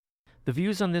The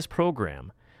views on this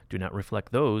program do not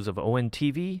reflect those of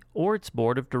ONTV or its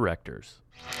board of directors.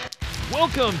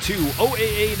 Welcome to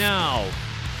OAA Now,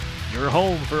 your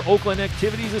home for Oakland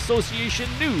Activities Association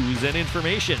news and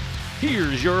information.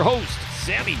 Here's your host,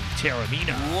 Sammy Taramina.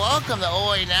 Welcome to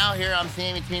OAA Now. Here I'm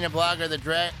Sammy Taramina, blogger the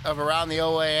direct of Around the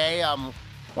OAA. I'm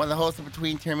one of the hosts of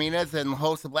Between Taraminas and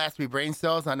host of Last Week Brain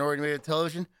Cells on Oregon Radio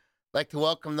Television. I'd like to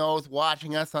welcome those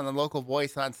watching us on the local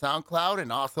voice on SoundCloud and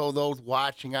also those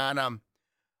watching on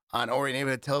Oregon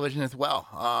Radio Television as well.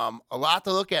 A lot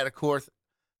to look at, of course.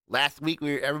 Last week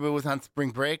everybody was on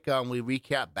spring break. We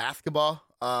recapped basketball.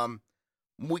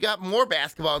 We got more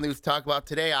basketball news to talk about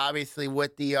today, obviously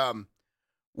with the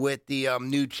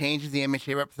new changes the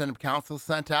MHA Representative Council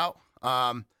sent out.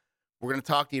 We're going to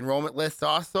talk the enrollment list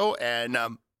also, and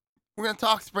we're going to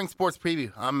talk spring sports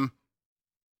preview.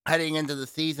 Heading into the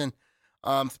season,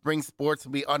 spring sports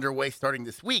will be underway starting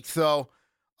this week. So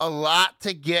a lot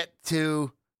to get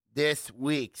to this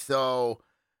week. So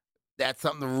that's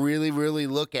something to really, really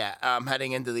look at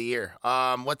heading into the year.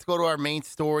 Let's go to our main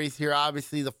stories here.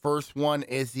 Obviously, the first one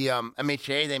is the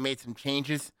MHA. They made some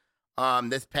changes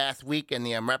this past week in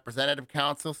the Representative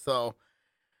Council. So,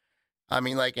 and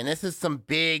this is some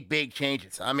big, big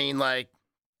changes. They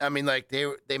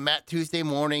met Tuesday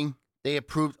morning. They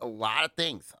approved a lot of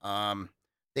things.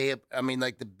 The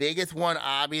biggest one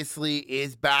obviously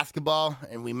is basketball,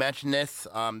 and we mentioned this.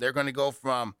 They're going to go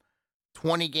from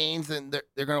 20 games, and they're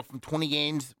going to go from 20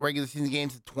 games, regular season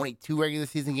games, to 22 regular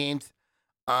season games.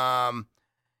 So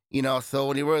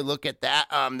when you really look at that,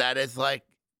 that is like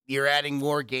you're adding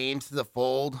more games to the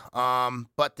fold.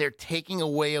 But they're taking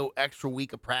away an extra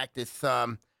week of practice.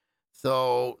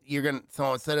 So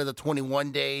instead of the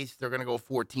 21 days, they're going to go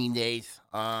 14 days.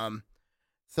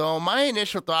 So my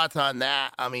initial thoughts on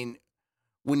that,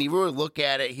 when you really look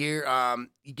at it here,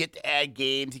 you get to add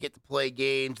games, you get to play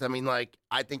games.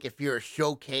 I think if you're a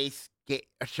showcase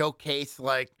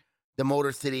like the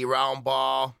Motor City Round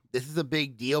Ball, this is a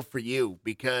big deal for you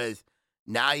because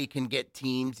now you can get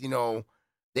teams,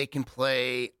 they can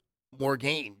play more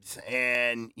games.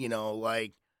 And, if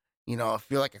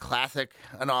you're like a classic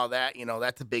and all that,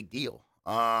 that's a big deal.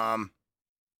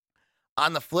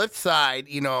 On the flip side,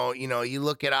 you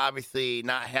look at obviously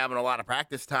not having a lot of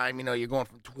practice time. You're going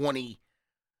from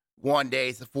 21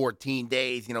 days to 14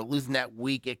 days. Losing that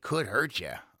week, it could hurt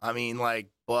you.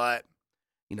 But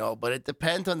it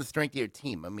depends on the strength of your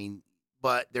team.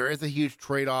 But there is a huge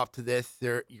trade-off to this.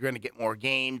 You're going to get more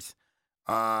games,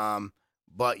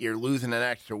 but you're losing an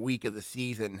extra week of the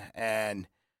season, and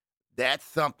that's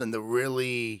something to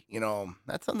really,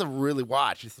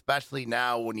 watch, especially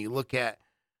now when you look at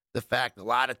the fact a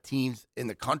lot of teams in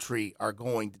the country are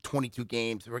going to 22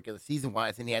 games regular season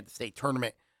wise, and you had the state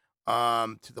tournament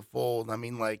to the fold.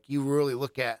 You really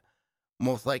look at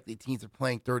most likely teams are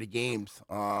playing 30 games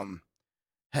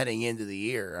heading into the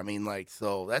year.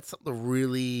 So that's something to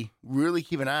really, really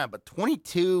keep an eye on. But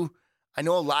 22, I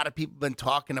know a lot of people have been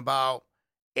talking about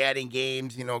adding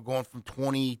games, going from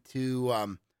 20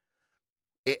 to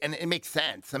and it makes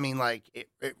sense.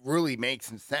 It really makes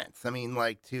some sense.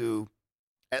 To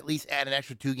at least add an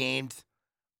extra 2 games.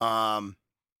 I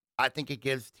think it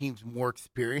gives teams more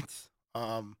experience.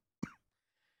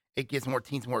 It gives more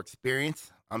teams more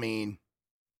experience.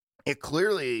 It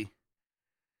clearly,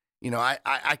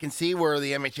 I can see where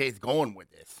the MHA is going with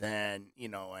this. And,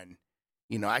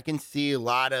 I can see a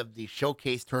lot of the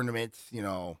showcase tournaments,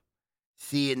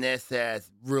 seeing this as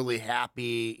really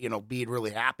happy, being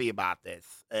really happy about this.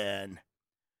 And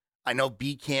I know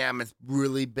BCAM has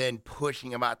really been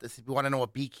pushing about this. If you want to know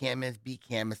what BCAM is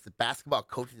the Basketball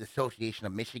Coaches Association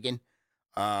of Michigan.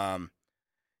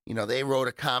 They wrote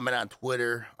a comment on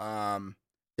Twitter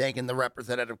thanking the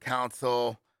Representative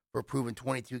Council for approving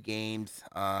 22 games.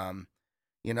 And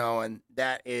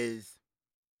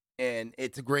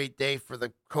it's a great day for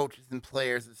the coaches and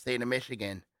players of the state of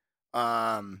Michigan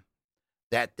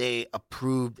that they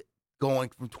approved going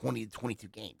from 20 to 22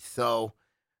 games. So,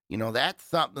 that's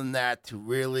something that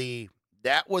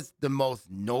was the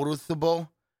most noticeable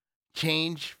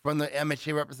change from the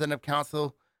MHA Representative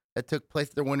Council that took place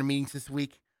at their winter meetings this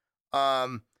week.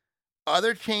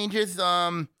 Other changes,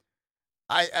 I'm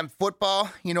football,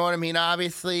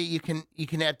 obviously you can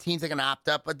have teams that can opt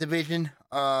up a division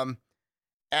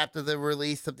after the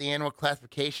release of the annual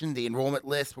classification, the enrollment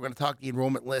list. We're going to talk the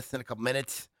enrollment list in a couple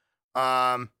minutes.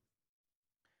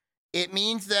 It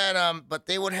means that, but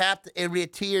they would have to, it would be a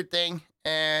 2-year thing,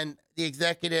 and it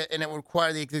would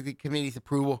require the executive committee's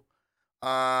approval.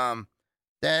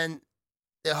 Then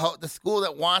the school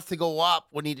that wants to go up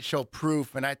would need to show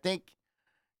proof. And I think,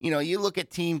 you look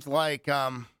at teams like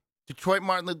Detroit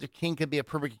Martin Luther King could be a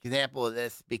perfect example of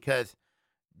this because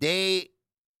their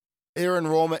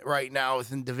enrollment right now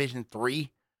is in Division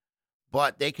III,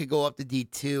 but they could go up to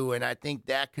D2, and I think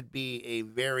that could be a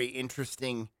very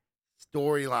interesting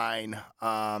storyline.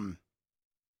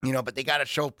 But they got to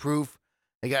show proof.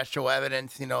 They got to show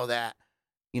evidence, that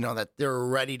they're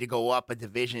ready to go up a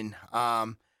division.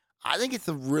 I think it's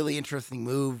a really interesting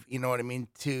move, you know what I mean,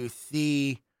 to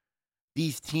see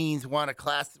these teams want to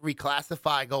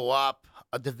reclassify, go up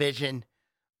a division,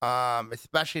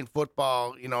 especially in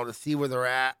football, to see where they're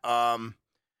at.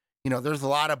 There's a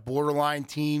lot of borderline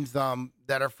teams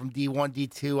that are from D1,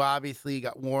 D2. Obviously, you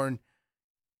got Warren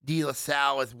De La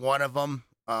Salle is one of them.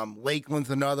 Lakeland's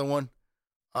another one.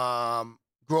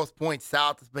 Grosse Pointe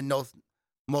South has been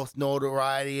most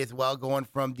notoriety as well, going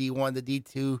from D1 to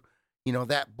D2.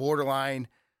 That borderline.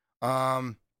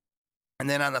 And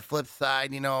then on the flip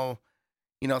side, so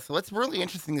it's really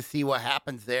interesting to see what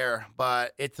happens there.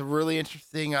 But it's a really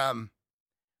interesting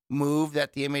move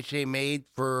that the MHA made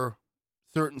for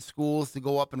certain schools to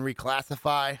go up and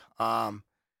reclassify. To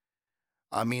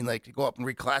go up and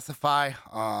reclassify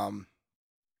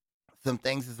some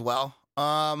things as well.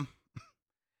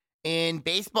 In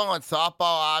baseball and softball,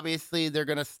 obviously, they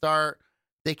can start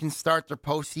their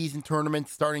postseason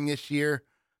tournaments starting this year,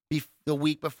 the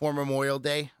week before Memorial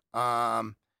Day.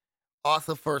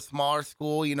 Also, for a smaller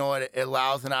school, it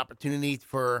allows an opportunity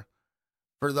for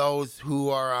those who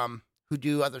are who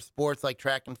do other sports like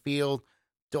track and field,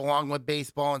 along with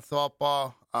baseball and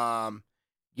softball.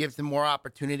 Gives them more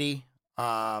opportunity.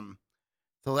 So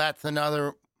that's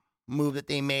another move that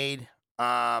they made.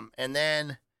 And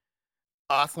then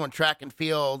also in track and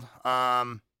field,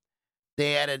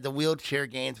 they added the wheelchair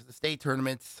games for the state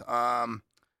tournaments.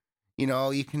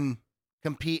 You can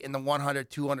compete in the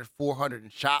 100, 200, 400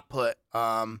 and shot put.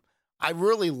 I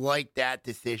really like that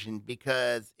decision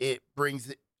because it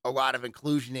brings a lot of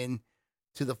inclusion in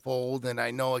to the fold, and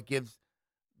I know it gives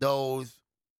those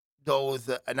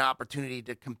an opportunity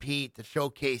to compete, to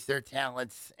showcase their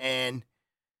talents, and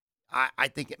I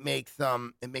think it makes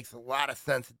a lot of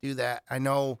sense to do that. I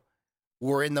know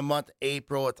we're in the month of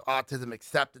April. It's Autism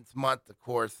Acceptance Month, of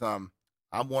course. I'm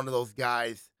one of those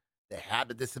guys that have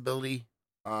a disability,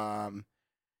 off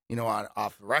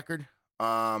the record.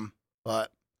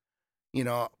 But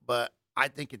I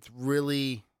think it's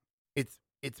really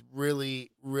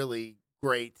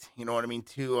great. You know what I mean?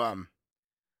 To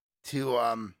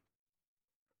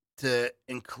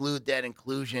include that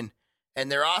inclusion,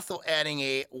 and they're also adding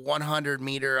a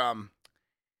 100-meter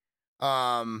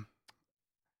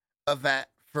event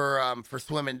for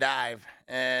swim and dive,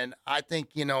 and I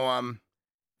think for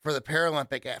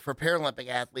Paralympic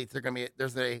athletes,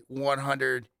 there's a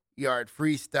 100-yard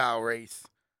freestyle race.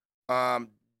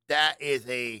 That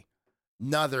is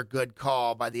another good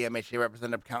call by the MHA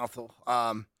Representative Council.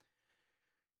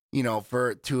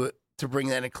 To bring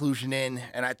that inclusion in,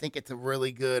 and I think it's a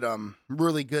really good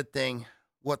thing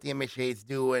what the MHA is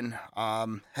doing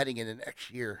heading into next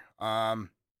year. So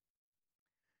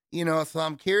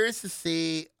I'm curious to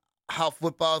see how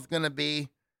football is going to be,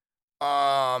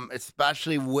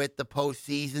 especially with the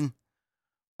postseason.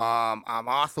 I'm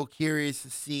also curious to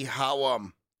see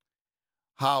how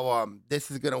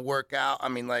this is going to work out. I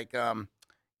mean,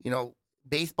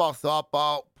 baseball,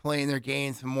 softball playing their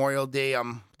games Memorial Day,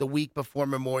 the week before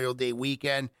Memorial Day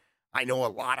weekend. I know a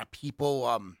lot of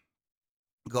people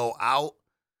go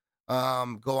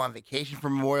on vacation for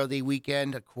Memorial Day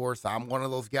weekend. Of course, I'm one of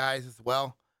those guys as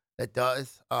well that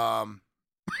does.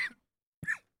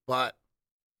 But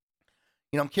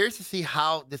I'm curious to see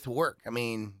how this will work. I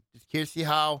mean, just curious to see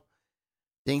how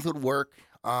things would work.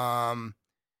 So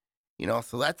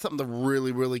that's something to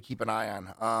really, really keep an eye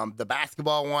on. The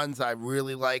basketball ones I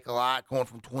really like a lot, going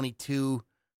from 22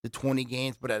 to 20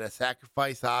 games, but at a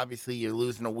sacrifice. Obviously, you're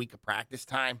losing a week of practice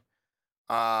time.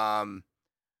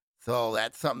 So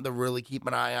that's something to really keep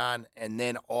an eye on. And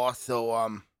then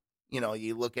also,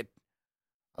 you look at,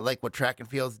 I like what track and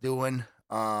field's doing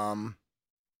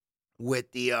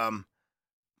with the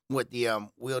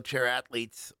wheelchair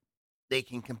athletes. They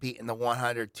can compete in the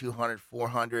 100, 200,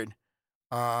 400.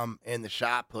 In the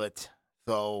shot put.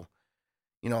 So,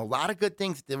 a lot of good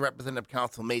things the Representative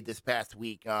Council made this past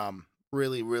week.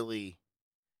 Really, really,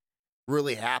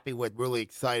 really happy with, really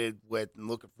excited with, and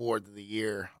looking forward to the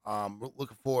year.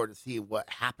 Looking forward to see what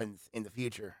happens in the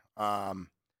future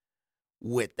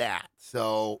with that.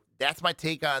 So that's my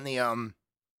take on the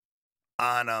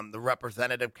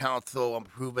Representative Council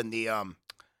approving the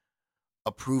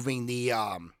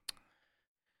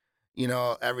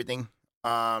everything.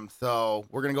 So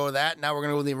we're going to go to that. Now we're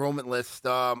going to go to the enrollment list.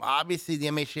 Obviously the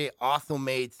MHA also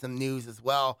made some news as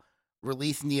well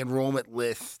releasing the enrollment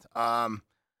list.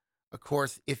 Of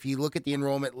course, if you look at the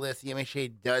enrollment list, the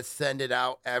MHA does send it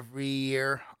out every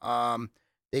year.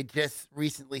 They just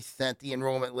recently sent the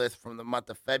enrollment list from the month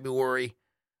of February.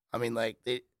 I mean, like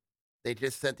they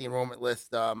just sent the enrollment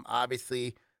list.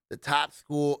 Obviously, the top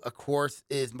school, of course,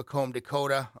 is Macomb,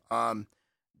 Dakota.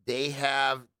 They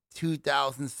have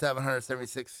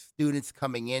 2,776 students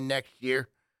coming in next year.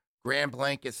 Grand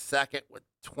Blanc is second with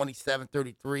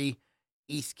 2,733.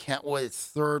 East Kentwood is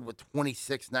third with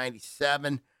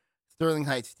 2,697. Sterling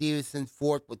Heights Stevenson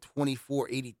fourth with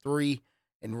 2,483,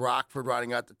 and Rockford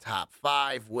rounding out the top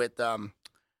five with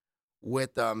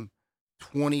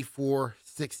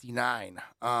 2,469.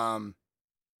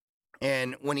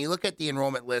 And when you look at the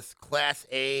enrollment list, Class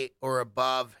A or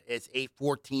above is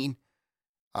 814,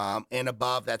 and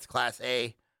above that's Class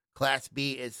A. Class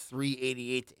B is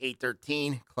 388 to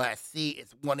 813. Class C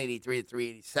is 183 to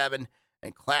 387,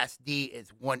 and Class D is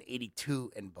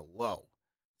 182 and below.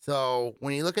 So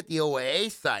when you look at the OAA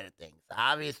side of things,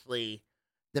 obviously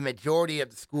the majority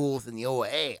of the schools in the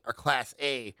OAA are Class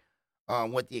A,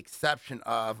 with the exception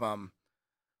of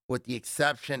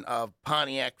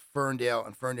Pontiac, Ferndale,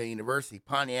 and Ferndale University.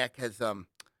 Pontiac has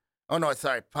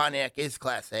Pontiac is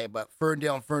Class A, but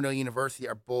Ferndale and Ferndale University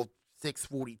are both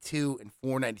 642 and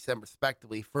 497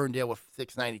 respectively. Ferndale with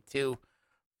 692,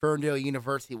 Ferndale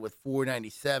University with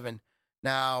 497.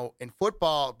 Now in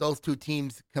football, those two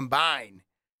teams combine.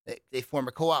 They form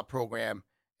a co-op program,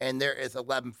 and there is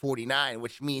 1149,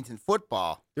 which means in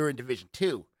football, they're in Division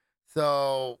II.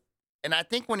 So, and I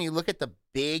think when you look at the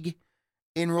big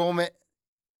enrollment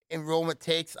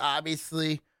takes,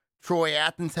 obviously, Troy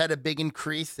Athens had a big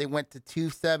increase. They went to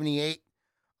 278,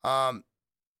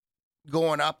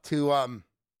 going up to,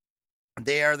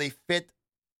 they are the fifth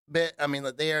bit. I mean,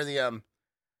 they are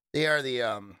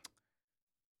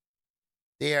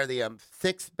the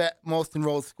sixth most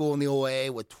enrolled school in the OAA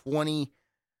with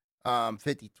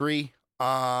 2053.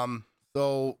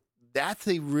 So that's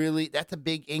a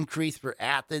big increase for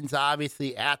Athens.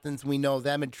 Obviously, Athens, we know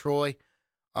them and Troy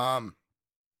have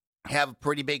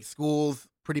pretty big schools,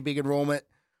 pretty big enrollment.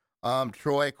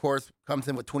 Troy, of course, comes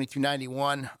in with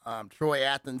 2291. Troy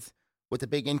Athens with a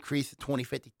big increase of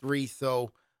 2053.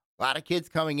 So a lot of kids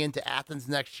coming into Athens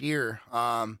next year.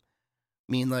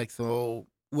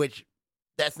 Which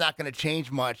that's not going to change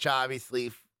much,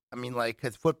 obviously. I mean,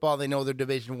 because football, they know they're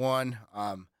Division I.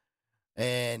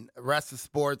 And the rest of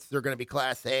sports, they're going to be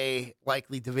Class A,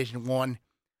 likely Division I.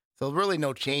 So really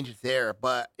no changes there.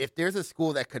 But if there's a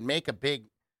school that could make a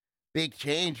big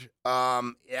change,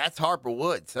 that's Harper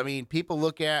Woods. I mean, people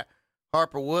look at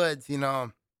Harper Woods,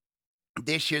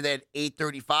 this year they had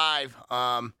 835.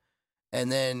 And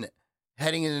then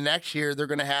heading into next year, they're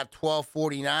going to have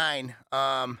 1249.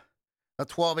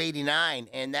 1289,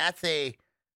 and that's a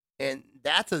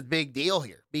big deal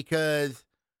here because,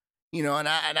 and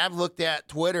I've looked at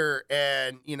Twitter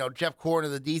and, Jeff Corn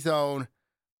of the D-Zone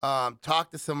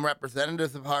talked to some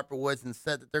representatives of Harper Woods and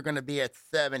said that they're going to be at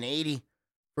 780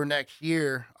 for next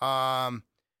year. But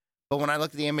when I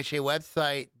looked at the MHA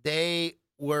website, they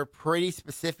were pretty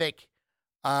specific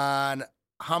on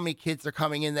how many kids are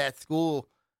coming in that school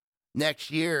next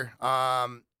year.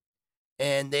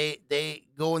 And they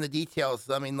go in the details.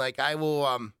 I mean, I will,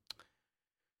 how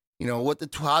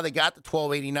they got the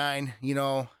 1289.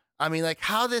 I mean,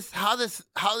 how this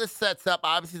sets up.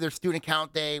 Obviously, their student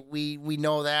count day. We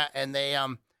know that, and they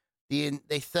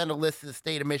send a list to the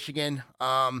state of Michigan.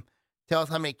 Tells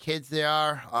how many kids there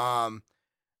are. And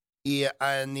the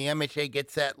MHA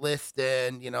gets that list,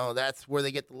 and that's where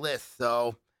they get the list.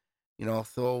 So,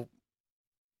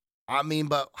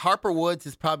 but Harper Woods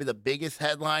is probably the biggest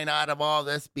headline out of all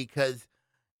this because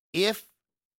if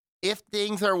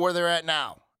things are where they're at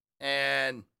now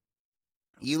and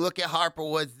you look at Harper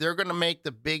Woods, they're going to make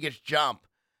the biggest jump.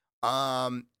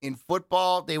 In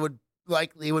football, they would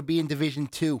be in Division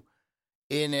II.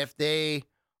 And if they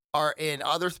are in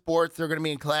other sports, they're going to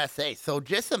be in Class A. So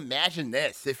just imagine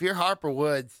this. If you're Harper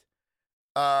Woods,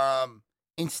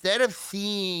 instead of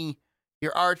seeing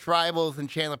your arch rivals in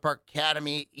Chandler Park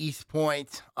Academy, East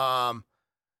Point,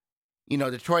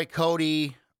 Detroit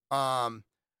Cody, those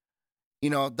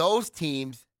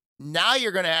teams, now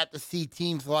you're going to have to see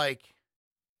teams like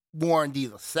Warren De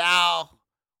La Salle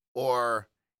or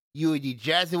UAD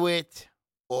Jesuit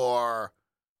or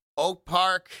Oak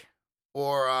Park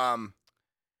or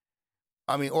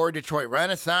Detroit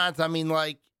Renaissance. I mean,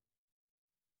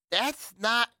 that's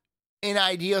not an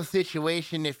ideal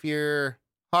situation if you're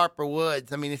Harper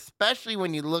Woods. I mean, especially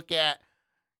when you look at,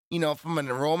 from an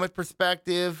enrollment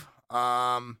perspective.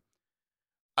 When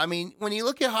you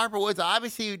look at Harper Woods,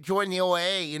 obviously you join the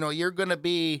OAA, you're going to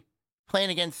be playing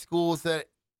against schools that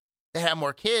have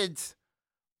more kids,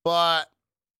 but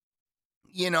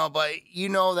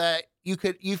that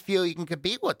you feel you can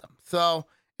compete with them. So,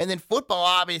 and then football,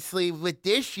 obviously, with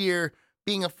this year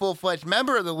being a full-fledged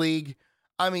member of the league,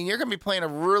 I mean, you're going to be playing a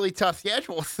really tough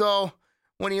schedule. So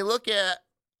when you look at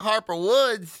Harper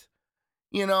Woods,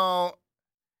 and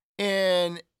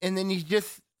then you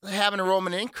just have an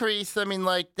enrollment increase, I mean,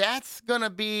 like, that's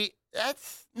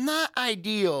not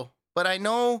ideal. But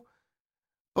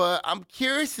I'm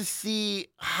curious to see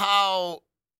how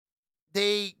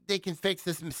they can fix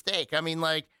this mistake. I mean,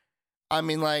 like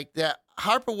that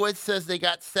Harper Woods says they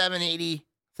got 780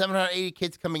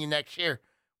 kids coming in next year,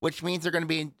 which means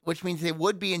they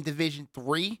would be in Division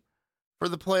III for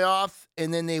the playoffs,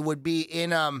 and then they would be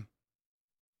in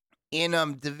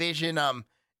division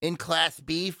in Class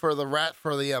B for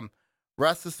the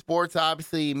rest of sports.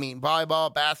 Obviously, you mean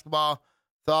volleyball, basketball,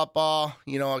 softball,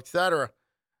 etc.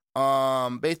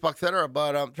 Baseball, etc.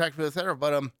 But track field, etc.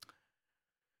 But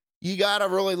you gotta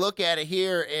really look at it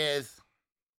here is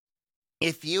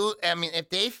if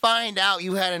they find out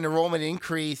you had an enrollment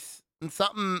increase and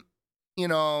something,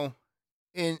 and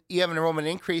you have an enrollment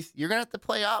increase, you're gonna have to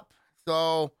play up.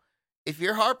 So if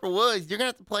you're Harper Woods, you're gonna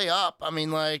have to play up. I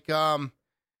mean, like, but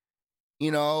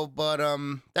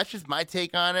that's just my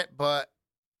take on it. But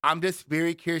I'm just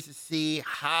very curious to see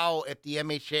if the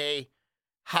MHA,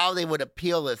 how they would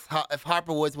appeal this. If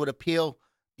Harper Woods would appeal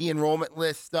the enrollment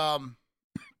list,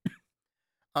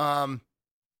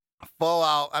 full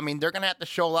out. I mean, they're gonna have to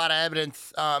show a lot of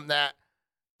evidence that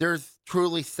there's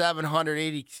truly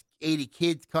 780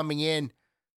 kids coming in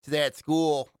to that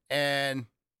school, and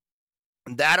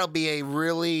that'll be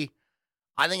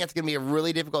I think it's gonna be a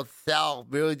really difficult sell,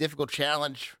 really difficult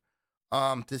challenge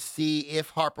to see if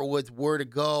Harper Woods were to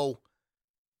go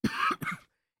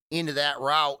into that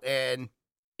route, and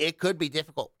it could be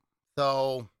difficult.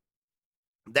 So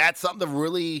that's something to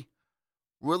really,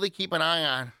 really keep an eye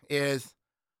on is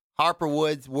Harper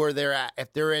Woods, where they're at.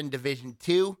 If they're in Division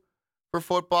II for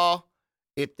football,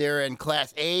 if they're in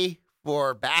Class A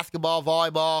for basketball,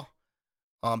 volleyball,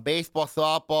 baseball,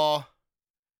 softball,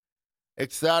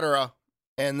 etc.,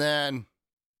 and then,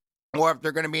 or if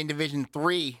they're going to be in Division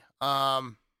III,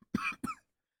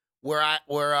 where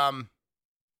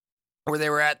they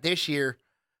were at this year.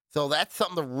 So that's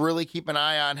something to really keep an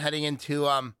eye on heading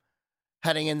into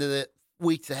the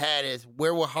weeks ahead. Is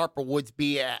where will Harper Woods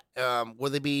be at? Will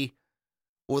they be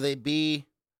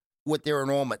with their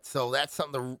enrollment? So that's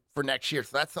something for next year.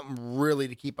 So that's something really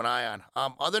to keep an eye on.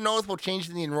 Other noticeable changes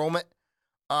in the enrollment.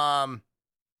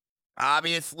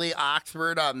 Obviously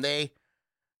Oxford,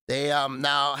 they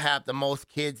now have the most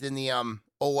kids in the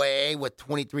OAA with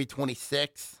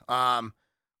 2326.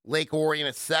 Lake Orion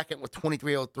is second with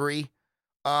 2303.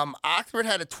 Oxford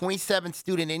had a 27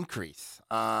 student increase.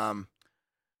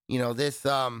 This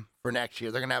for next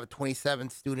year, they're gonna have a 27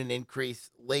 student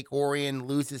increase. Lake Orion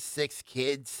loses 6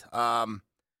 kids.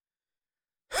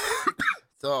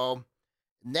 So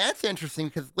that's interesting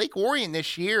because Lake Orion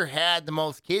this year had the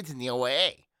most kids in the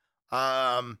OAA,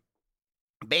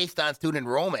 based on student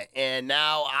enrollment, and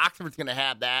now Oxford's gonna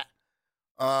have that.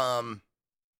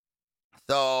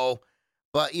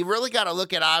 But you really got to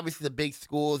look at, obviously, the big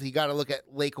schools. You got to look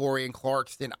at Lake Orion,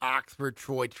 Clarkston, Oxford,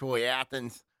 Troy,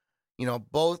 Athens.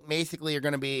 Both basically are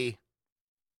going to be,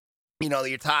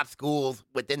 your top schools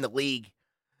within the league,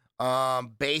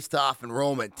 based off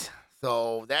enrollment.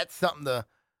 So that's something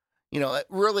it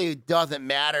really doesn't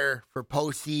matter for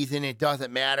postseason. It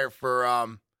doesn't matter for,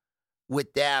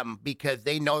 with them, because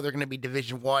they know they're going to be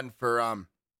Division I for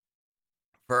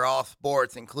all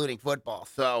sports, including football.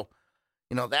 So,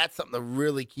 that's something to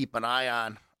really keep an eye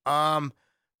on.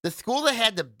 The school that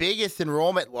had the biggest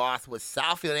enrollment loss was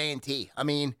Southfield A&T. I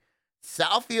mean,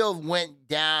 Southfield went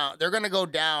down. They're going to go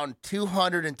down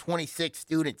 226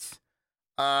 students.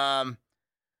 They're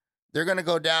going to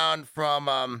go down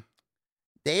from,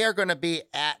 they are going to be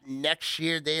at next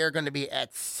year, they are going to be at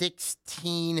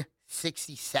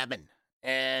 1667.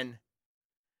 And,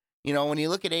 when you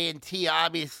look at A&T,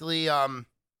 obviously,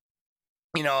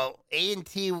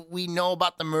 A&T, we know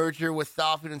about the merger with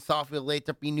Southfield and Southfield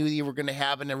Lathrop. We knew you were going to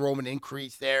have an enrollment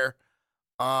increase there.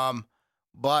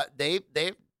 But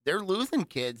they're losing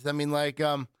kids. I mean, they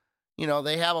have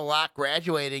a lot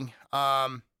graduating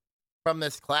from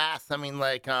this class. I mean,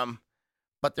 but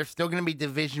they're still going to be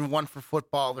Division I for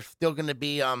football. They're still going to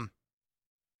be in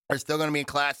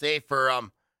Class A for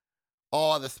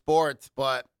all of the sports.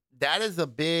 But that's a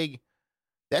big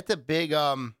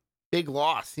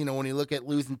loss, when you look at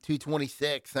losing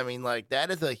 226. I mean, that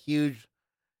is a huge,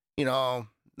 Southfield,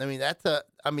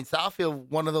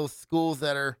 one of those schools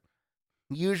that are,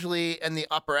 usually in the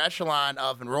upper echelon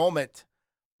of enrollment,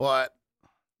 but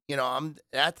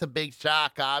that's a big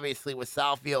shock. Obviously, with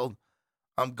Southfield,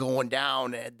 going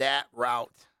down that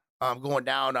route, going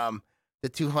down the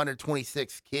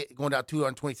 226 going down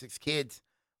 226 kids,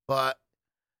 but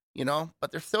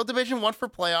but they're still Division 1 for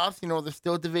playoffs. They're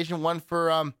still Division 1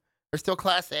 for they're still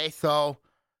Class A. So,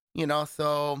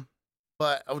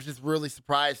 but I was just really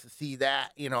surprised to see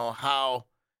that, how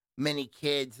many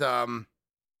kids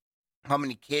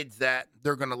that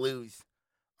they're going to lose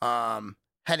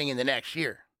heading into next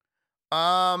year.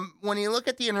 When you look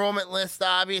at the enrollment list,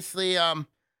 obviously,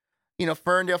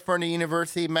 Ferndale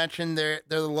University mentioned they're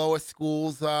the lowest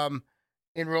schools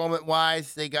enrollment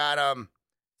wise. They got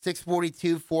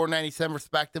 642, 497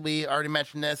 respectively. I already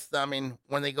mentioned this. I mean,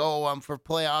 when they go for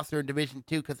playoffs, they're in Division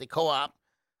 2 because they co-op.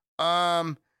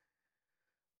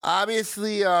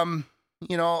 Obviously, a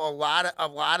lot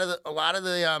of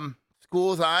the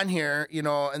schools on here, in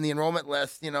the enrollment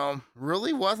list,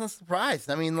 really wasn't surprised.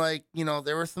 I mean,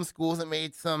 there were some schools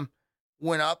that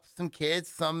went up some kids,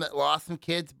 some that lost some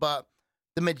kids, but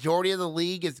the majority of the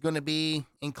league is going to be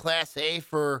in Class A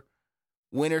for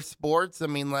winter sports. I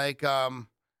mean,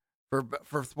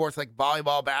 for sports like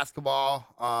volleyball, basketball,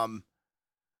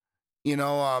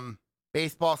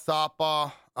 baseball,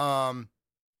 softball,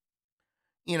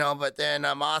 but then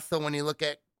also when you look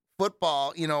at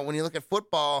football,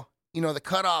 the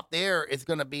cutoff there is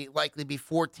going to likely be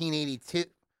 1482.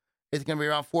 It's going to be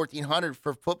around 1400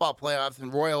 for football playoffs.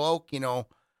 And Royal Oak,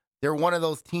 they're one of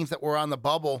those teams that were on the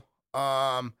bubble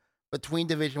between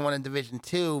Division 1 and Division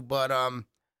 2. But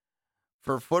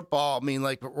for football, I mean,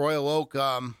 Royal Oak,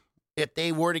 if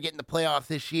they were to get in the playoffs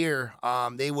this year,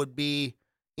 they would be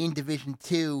in Division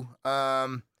 2.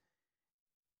 And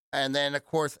then, of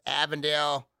course,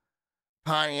 Avondale,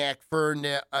 Pontiac,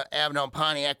 Ferndale, Avondale, and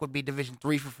Pontiac would be Division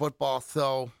 3 for football.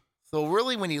 So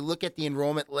really, when you look at the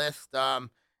enrollment list,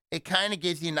 it kind of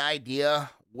gives you an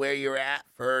idea where you're at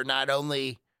for not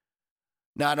only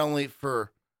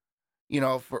for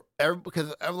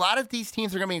because a lot of these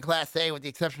teams are going to be in Class A with the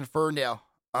exception of Ferndale,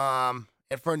 and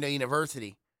Ferndale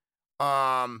University.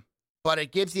 But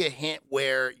it gives you a hint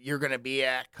where you're going to be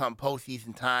at come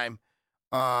postseason time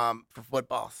for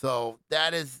football. So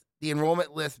that is the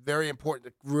enrollment list, very important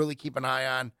to really keep an eye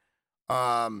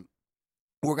on.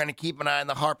 We're going to keep an eye on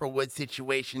the Harper Woods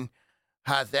situation,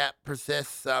 as that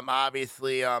persists.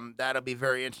 Obviously, that'll be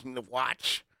very interesting to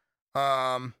watch.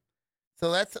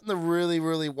 So that's something to really,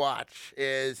 really watch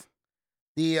is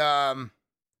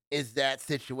that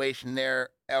situation there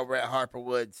over at Harper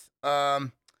Woods.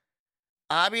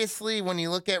 Obviously, when you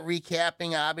look at recapping,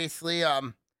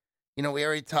 we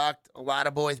already talked a lot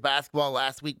of boys basketball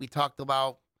last week. We talked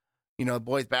about,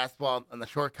 boys basketball and the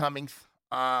shortcomings.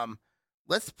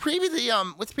 Let's preview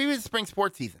the spring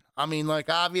sports season. I mean,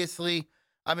 obviously,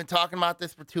 I've been talking about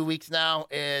this for 2 weeks now,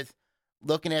 is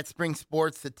looking at spring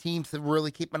sports, the teams to really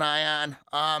keep an eye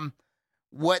on.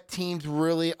 What teams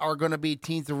really are going to be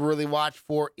teams to really watch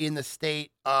for in the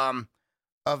state of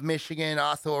Michigan,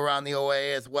 also around the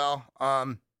OAA as well.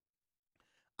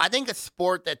 I think a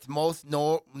sport that's most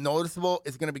noticeable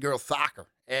is going to be girls soccer.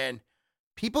 And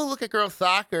people look at girls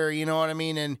soccer, you know what I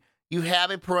mean? And you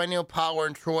have a perennial power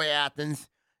in Troy Athens.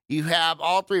 You have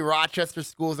all three Rochester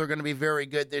schools are going to be very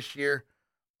good this year.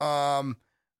 Of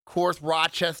course,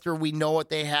 Rochester, we know what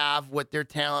they have with their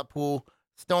talent pool.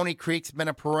 Stony Creek's been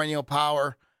a perennial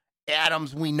power.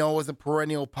 Adams, we know, is a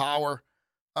perennial power.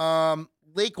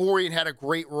 Lake Orion had a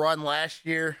great run last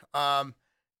year,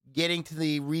 getting to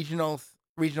the regional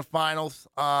finals.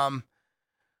 So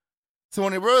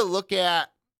when you really look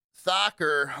at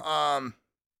soccer,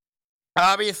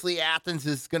 obviously Athens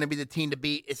is going to be the team to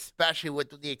beat, especially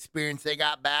with the experience they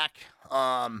got back.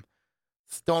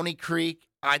 Stony Creek,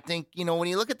 I think, when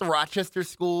you look at the Rochester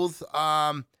schools,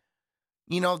 the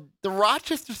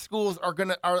Rochester schools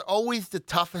are always the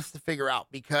toughest to figure out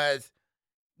because,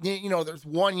 there's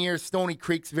 1 year Stony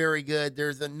Creek's very good.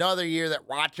 There's another year that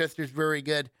Rochester's very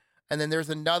good. And then there's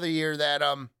another year that,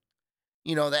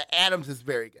 that Adams is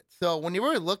very good. So when you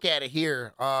really look at it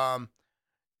here, and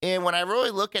when I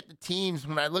really look at the teams,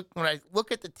 when I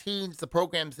look at the teams, the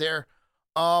programs there,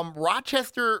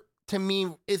 Rochester to me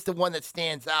is the one that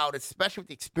stands out, especially with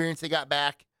the experience they got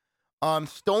back.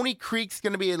 Stony Creek's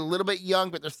going to be a little bit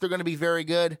young, but they're still going to be very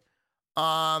good.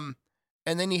 And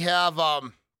then you have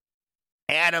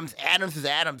Adams. Adams is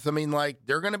Adams. I mean,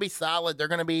 they're going to be solid. They're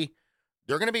going to be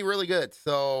really good.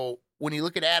 So when you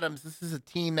look at Adams, this is a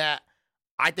team that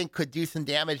I think could do some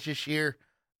damage this year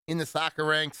in the soccer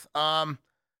ranks.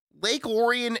 Lake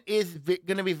Orion is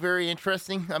going to be very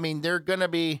interesting. I mean, they're going to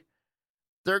be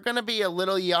they're going to be a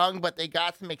little young, but they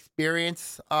got some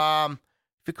experience. If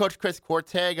you coach Chris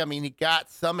Korteg, I mean, he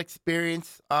got some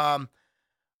experience. I'm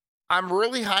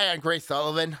really high on Grace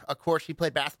Sullivan. Of course, she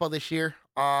played basketball this year.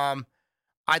 I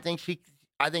think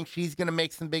she's going to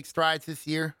make some big strides this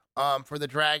year for the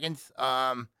Dragons.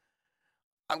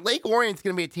 Lake Orion's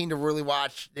going to be a team to really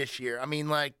watch this year. I mean,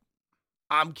 like,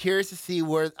 I'm curious to see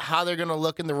how they're going to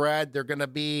look in the red. They're going to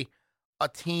be a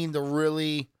team to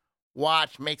really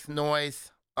watch, make some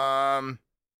noise. I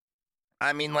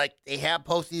mean, like, they have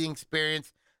postseason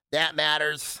experience. That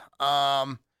matters.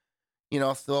 So,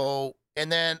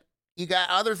 and then you got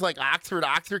others like Oxford.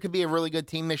 Oxford could be a really good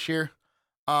team this year.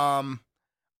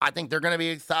 I think they're going to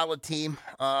be a solid team.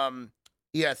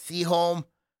 Seaholm.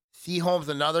 Seaholm's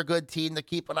another good team to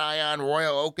keep an eye on.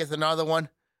 Royal Oak is another one.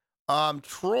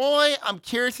 Troy, I'm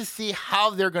curious to see how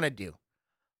they're going to do.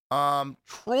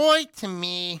 Troy, to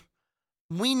me,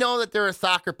 we know that they're a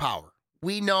soccer power.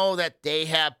 We know that they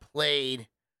have played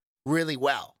really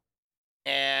well.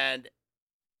 And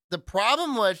the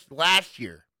problem was last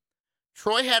year,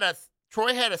 Troy had a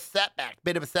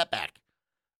bit of a setback,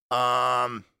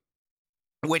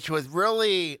 which was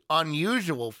really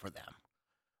unusual for them.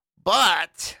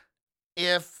 But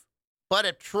if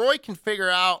Troy can figure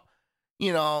out,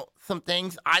 some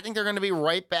things, I think they're going to be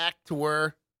right back to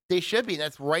where they should be.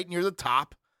 That's right near the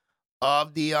top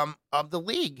of the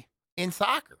league in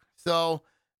soccer. So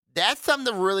that's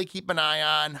something to really keep an eye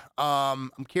on.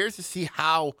 I'm curious to see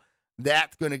how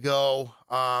that's going to go.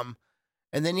 And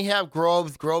then you have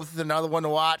Groves. Groves is another one to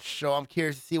watch. So I'm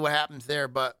curious to see what happens there.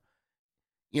 But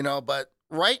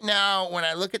right now, when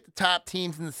I look at the top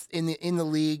teams in the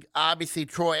league, obviously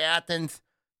Troy Athens,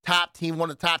 top team, one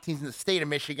of the top teams in the state of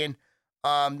Michigan.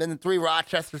 Then the three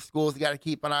Rochester schools you got to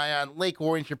keep an eye on. Lake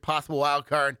Orion's your possible wild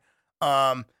card.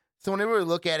 So whenever we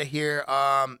look at it here,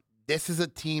 this is a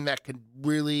team that could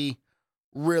really,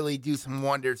 really do some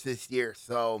wonders this year.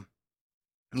 So,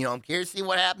 I'm curious to see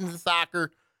what happens in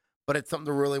soccer, but it's something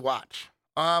to really watch.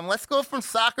 Let's go from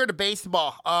soccer to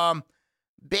baseball.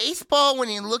 Baseball, when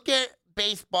you look at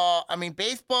baseball, I mean,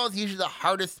 baseball is usually the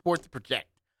hardest sport to project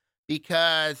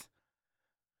because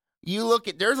you look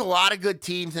at, there's a lot of good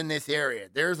teams in this area.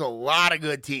 There's a lot of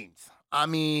good teams. I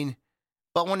mean,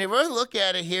 but when you really look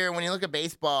at it here, when you look at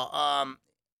baseball,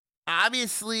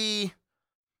 obviously,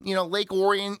 Lake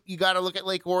Orion, you got to look at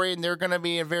Lake Orion. They're going to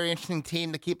be a very interesting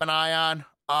team to keep an eye on.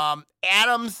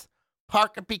 Adams,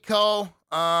 Parker Pico,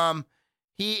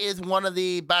 he is one of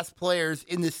the best players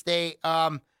in the state,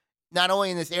 not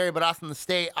only in this area, but also in the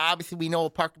state. Obviously, we know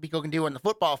what Parker Pico can do in the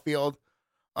football field.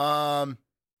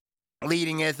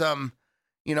 Leading is, but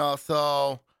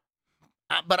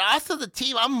also the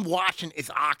team I'm watching is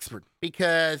Oxford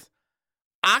because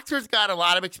Oxford's got a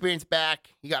lot of experience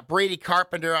back. You got Brady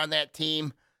Carpenter on that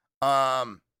team.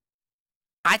 I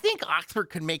think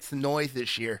Oxford could make some noise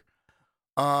this year.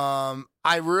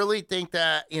 I really think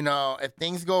that, if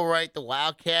things go right, the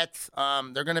Wildcats,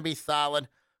 they're going to be solid.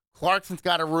 Clarkson's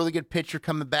got a really good pitcher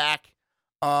coming back.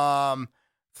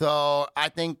 So I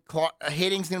think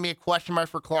hitting's going to be a question mark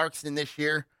for Clarkson this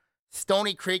year.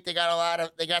 Stony Creek, they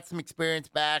got some experience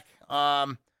back.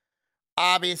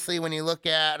 Obviously, when you look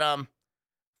at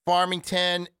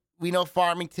Farmington, we know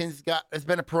Farmington's has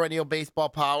been a perennial baseball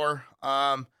power.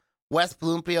 West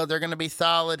Bloomfield, they're going to be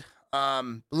solid.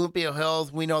 Bloomfield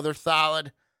Hills, we know they're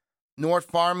solid. North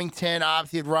Farmington,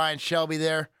 obviously with Ryan Shelby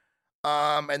there.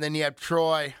 And then you have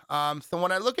Troy. So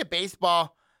when I look at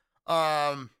baseball,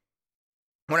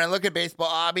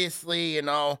 obviously,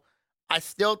 I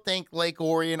still think Lake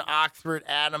Orion, Oxford,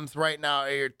 Adams right now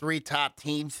are your three top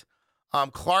teams.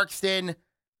 Clarkston,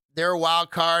 they're a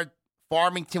wild card.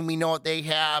 Farmington, we know what they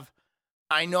have.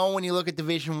 I know when you look at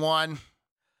Division I,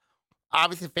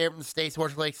 obviously favorite in the state's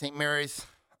Orchard Lake St. Mary's,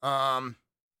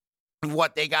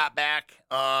 what they got back.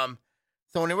 So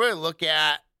when you really look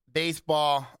at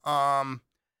baseball, so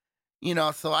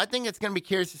I think it's going to be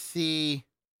curious to see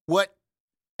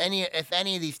if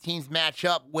any of these teams match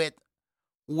up with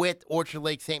Orchard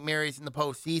Lake St. Mary's in the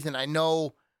postseason. I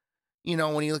know,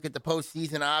 when you look at the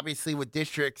postseason, obviously with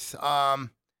districts, coming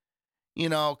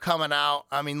out,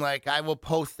 I mean, like, I will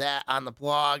post that on the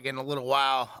blog in a little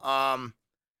while.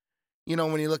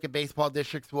 When you look at baseball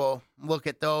districts, we'll look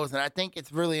at those. And I think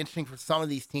it's really interesting for some of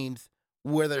these teams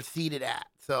where they're seated at.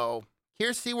 So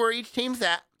here's see where each team's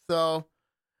at. But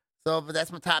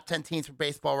that's my top 10 teams for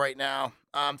baseball right now.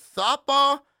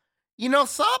 Softball,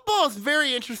 softball is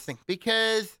very interesting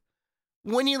because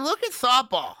when you look at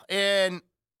softball, and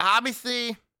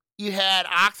obviously you had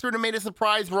Oxford who made a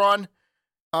surprise run.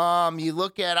 You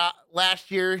look at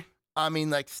last year, I mean,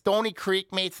 like Stony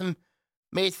Creek made some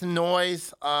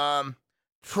noise.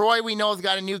 Troy, we know, has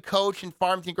got a new coach in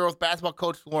Farmington girls basketball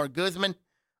coach Lauren Guzman.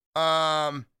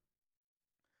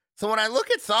 So when I look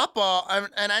at softball,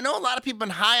 and I know a lot of people have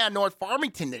been high on North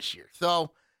Farmington this year.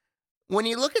 So when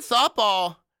you look at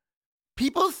softball,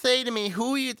 people say to me,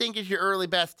 who do you think is your early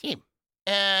best team?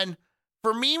 And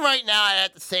for me right now, I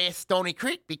have to say it's Stony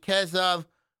Creek because of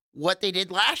what they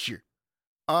did last year.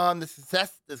 The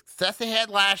success they had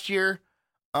last year.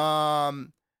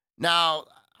 Now,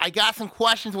 I got some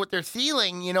questions with their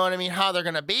ceiling, you know what I mean, how they're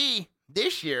going to be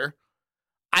this year.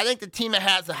 I think the team that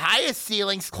has the highest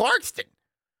ceiling is Clarkston.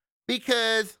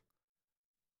 Because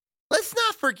let's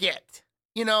not forget,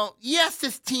 yes,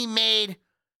 this team made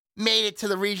it to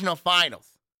the regional finals.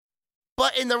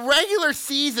 But in the regular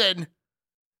season,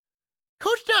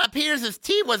 Coach John Peters'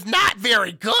 team was not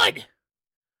very good.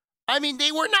 I mean,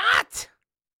 they were not.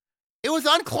 It was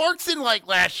un-Clarkson-like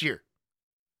last year.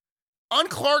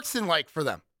 Un-Clarkson-like for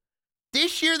them.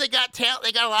 This year, they got talent.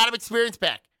 They got a lot of experience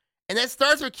back. And that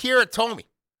starts with Kira Tomey.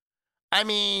 I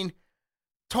mean,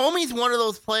 Tomey's one of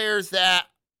those players that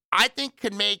I think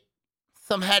could make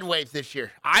some headwaves this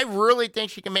year. I really think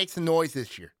she can make some noise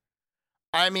this year.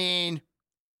 I mean,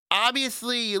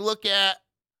 obviously, you look at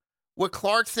with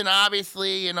Clarkson,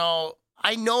 obviously,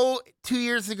 I know 2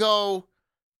 years ago,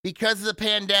 because of the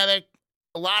pandemic,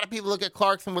 a lot of people look at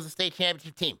Clarkson was a state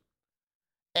championship team.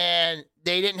 And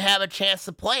they didn't have a chance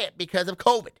to play it because of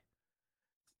COVID.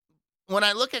 When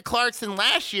I look at Clarkson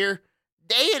last year,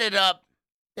 they had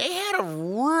a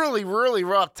really, really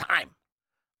rough time.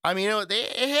 I mean,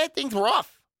 they had things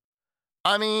rough.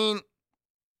 I mean,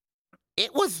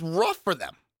 it was rough for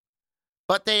them.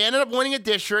 But they ended up winning a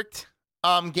district,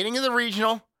 getting to the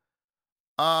regional.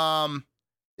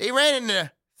 They ran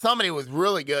into somebody who was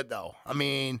really good, though. I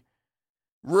mean,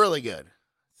 really good.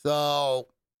 So,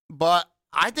 but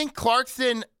I think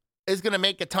Clarkson is going to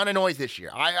make a ton of noise this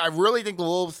year. I really think the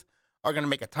Wolves are going to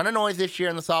make a ton of noise this year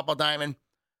in the softball diamond.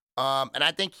 And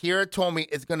I think Kira Tomey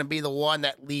is going to be the one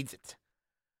that leads it.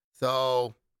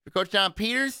 So, for Coach John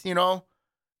Peters,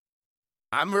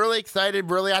 I'm really excited,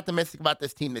 really optimistic about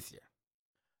this team this year.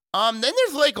 Then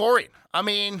there's Lake Orion. I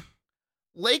mean,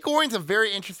 Lake Orion's a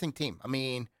very interesting team. I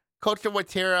mean, Coach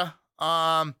Watera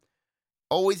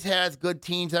always has good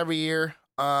teams every year.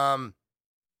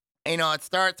 It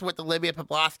starts with Olivia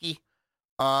Poplawski.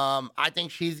 I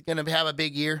think she's going to have a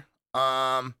big year.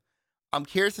 I'm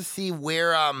curious to see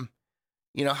where,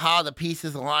 how the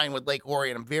pieces align with Lake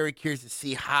Orion. I'm very curious to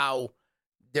see how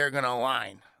they're going to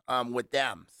align with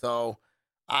them. So,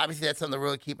 obviously, that's something to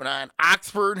really keep an eye on.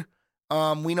 Oxford,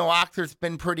 we know Oxford's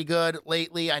been pretty good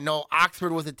lately. I know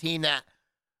Oxford was a team that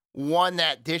won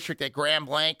that district at Grand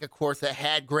Blanc, of course, that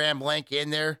had Grand Blanc in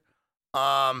there.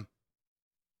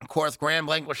 Of course, Grand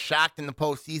Blanc was shocked in the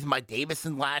postseason by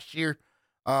Davison last year.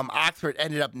 Oxford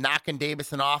ended up knocking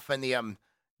Davison off in the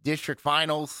district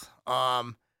finals.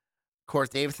 Of course,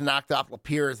 Davison knocked off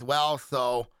Lapeer as well.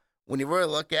 So when you really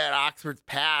look at Oxford's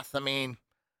past, I mean,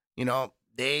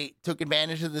 they took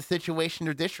advantage of the situation in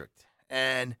their district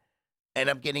and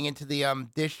ended up getting into the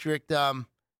district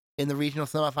in the regional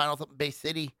semifinals up in Bay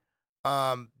City.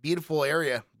 Beautiful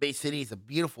area. Bay City is a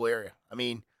beautiful area. I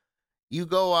mean, you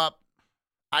go up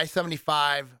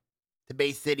I-75 to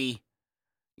Bay City,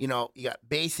 you got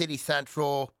Bay City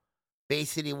Central, Bay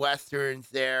City Westerns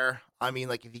there. I mean,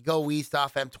 like if you go east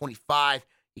off M25,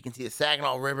 you can see the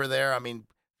Saginaw River there. I mean,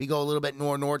 if you go a little bit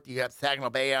north, you have Saginaw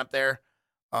Bay out there.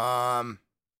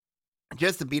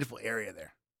 Just a beautiful area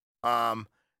there.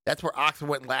 That's where Oxford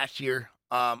went last year.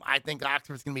 I think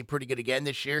Oxford's going to be pretty good again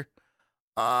this year.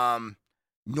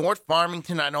 North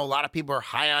Farmington, I know a lot of people are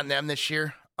high on them this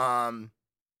year.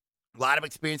 A lot of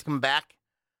experience coming back.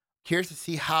 Curious to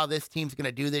see how this team's going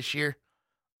to do this year.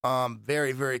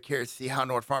 Very, very curious to see how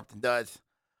North Farmington does.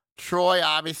 Troy,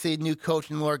 obviously, new coach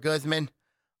in Laura Guzman.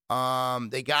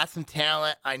 They got some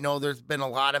talent. I know there's been a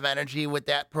lot of energy with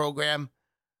that program.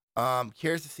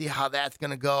 Curious to see how that's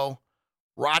going to go.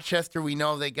 Rochester, we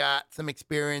know they got some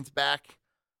experience back.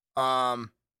 I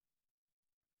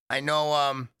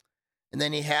know, and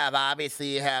then you have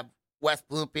West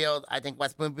Bloomfield. I think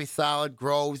West Bloomfield's solid.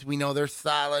 Groves, we know they're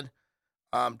solid.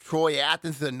 Troy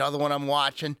Athens is another one I'm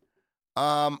watching.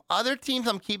 Other teams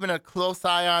I'm keeping a close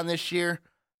eye on this year.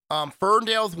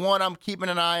 Ferndale's one I'm keeping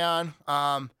an eye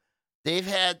on. They've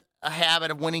had a habit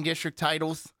of winning district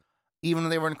titles, even though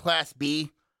they were in Class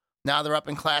B. Now they're up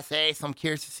in Class A, so I'm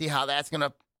curious to see how that's going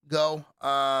to go.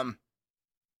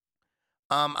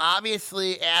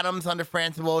 Obviously, Adams under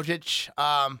Franz Wojcic.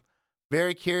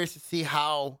 Very curious to see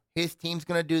how his team's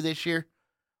going to do this year.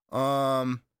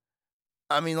 I'm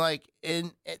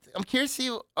curious to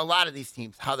see a lot of these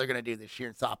teams, how they're going to do this year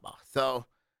in softball. So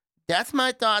That's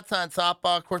my thoughts on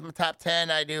softball. Of course, my top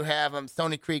 10, I do have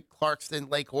Stony Creek,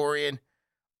 Clarkston, Lake Orion,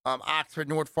 Oxford,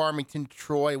 North Farmington,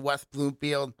 Troy, West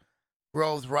Bloomfield,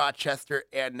 Groves, Rochester,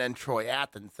 and then Troy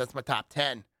Athens. That's my top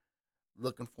 10.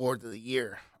 Looking forward to the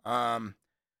year.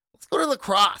 Let's go to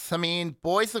lacrosse. I mean,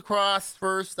 boys lacrosse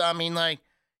first. I mean,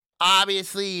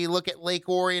 obviously, you look at Lake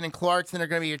Orion and Clarkston are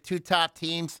going to be your two top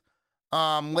teams.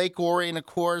 Lake Orion, of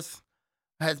course,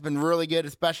 has been really good,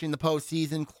 especially in the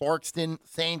postseason. Clarkston,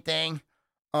 same thing.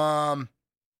 Adams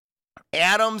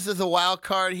is a wild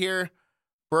card here.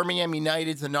 Birmingham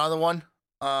United's another one.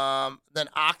 Then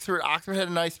Oxford had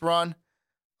a nice run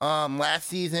last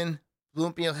season.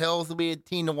 Bloomfield Hills will be a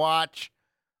team to watch.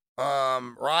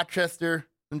 Rochester,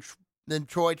 then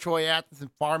Troy Athens, and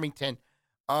Farmington.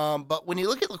 But when you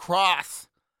look at lacrosse,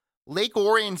 Lake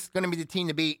Orion's going to be the team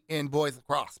to beat in boys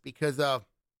lacrosse because of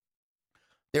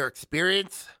their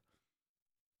experience.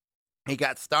 He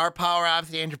got star power,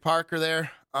 obviously, Andrew Parker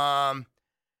there.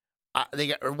 They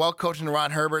got well coaching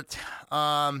Ron Herbert.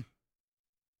 I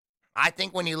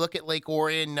think when you look at Lake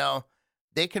Orion,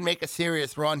 they can make a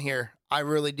serious run here. I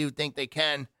really do think they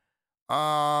can.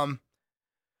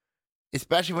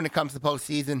 Especially when it comes to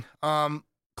postseason.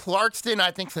 Clarkston,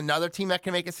 I think, is another team that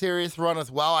can make a serious run as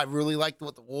well. I really like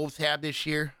what the Wolves have this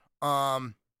year.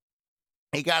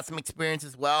 He got some experience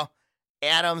as well.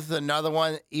 Adams is another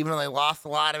one, even though they lost a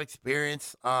lot of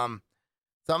experience.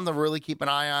 Something to really keep an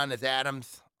eye on is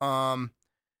Adams. And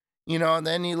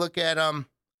then you look at a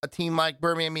team like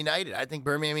Birmingham United. I think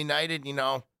Birmingham United,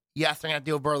 yes, they're going to have to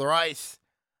deal with Brother Rice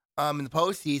in the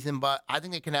postseason, but I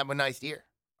think they can have a nice year.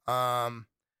 So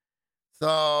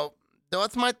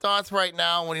that's my thoughts right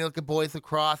now when you look at boys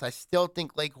lacrosse. I still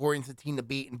think Lake Orion's the team to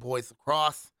beat in boys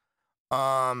lacrosse.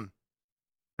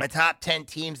 My top 10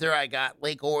 teams there, I got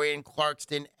Lake Orion,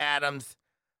 Clarkston, Adams,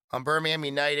 Birmingham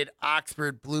United,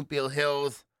 Oxford, Bloomfield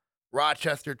Hills,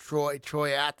 Rochester,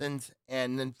 Troy Athens,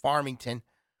 and then Farmington.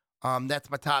 That's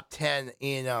my top 10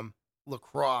 in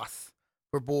lacrosse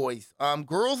for boys.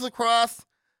 Girls lacrosse,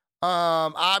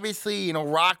 obviously,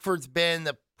 Rockford's been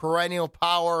the perennial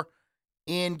power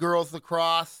in girls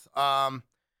lacrosse. But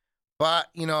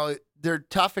their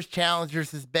toughest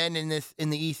challengers has been in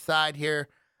the east side here.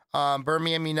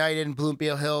 Birmingham United and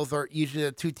Bloomfield Hills are usually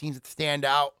the two teams that stand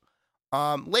out.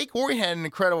 Lake Orion had an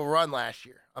incredible run last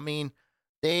year. I mean,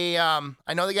 I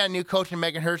know they got a new coach in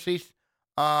Megan Hershey.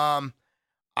 I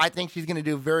think she's going to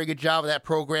do a very good job of that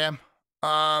program.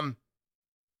 But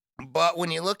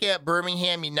when you look at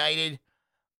Birmingham United,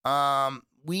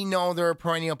 we know they're a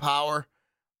perennial power.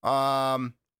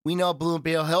 We know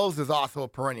Bloomfield Hills is also a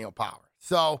perennial power.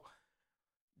 So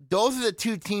those are the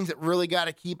two teams that really got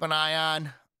to keep an eye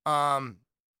on.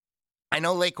 I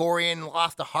know Lake Orion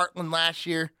lost to Heartland last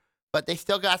year, but they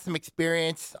still got some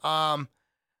experience. I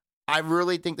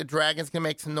really think the Dragons can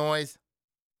make some noise.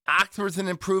 Oxford's an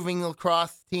improving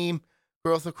lacrosse team,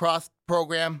 girls lacrosse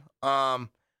program.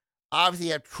 Obviously,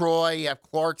 you have Troy, you have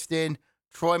Clarkston.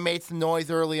 Troy made some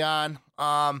noise early on.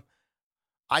 I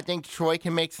think Troy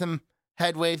can make some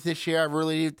headways this year. I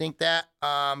really do think that.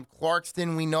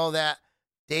 Clarkston, we know that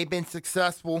they've been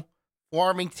successful.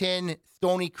 Farmington,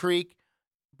 Stony Creek,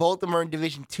 both of them are in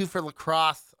Division II for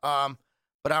lacrosse.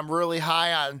 But I'm really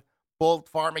high on both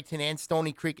Farmington and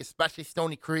Stony Creek, especially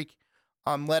Stony Creek,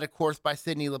 led, of course, by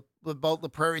Sydney, both the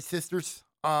Prairie Sisters.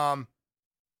 And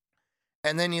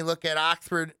then you look at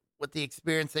Oxford with the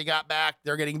experience they got back.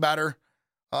 They're getting better.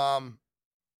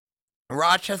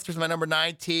 Rochester's my number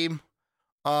 9 team.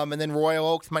 And then Royal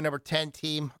Oak's my number 10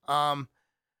 team.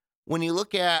 When you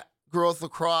look at girls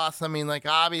lacrosse, I mean,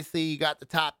 obviously you got the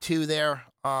top 2 there.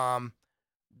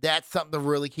 That's something to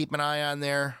really keep an eye on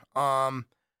there.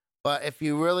 But if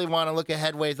you really want to look at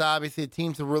headways, obviously the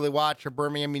teams to really watch are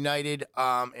Birmingham United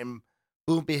and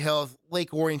Bloomfield Hills.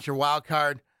 Lake Orion's your wild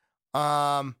card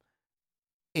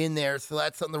in there. So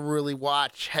that's something to really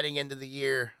watch heading into the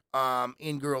year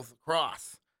in girls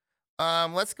lacrosse.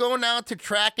 Let's go now to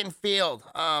track and field.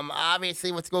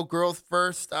 Obviously, let's go girls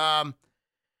first. I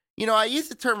use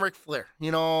the term Ric Flair.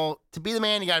 To be the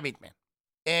man, you got to beat the man.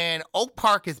 And Oak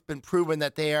Park has been proven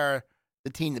that they are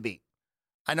the team to beat.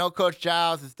 I know Coach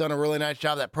Giles has done a really nice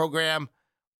job of that program.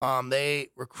 They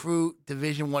recruit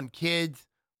Division I kids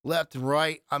left and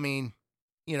right. I mean,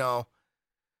 but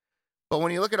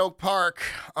when you look at Oak Park,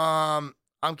 I'm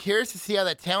curious to see how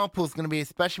that talent pool is going to be,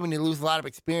 especially when you lose a lot of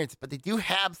experience. But they do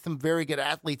have some very good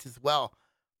athletes as well.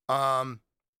 I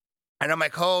know my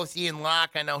co-host, Ian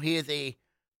Locke, I know he is a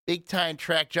big-time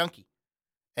track junkie.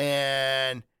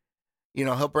 And,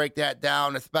 he'll break that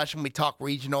down, especially when we talk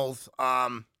regionals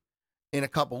in a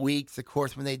couple weeks, of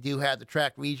course, when they do have the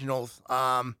track regionals.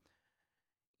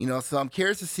 So I'm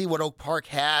curious to see what Oak Park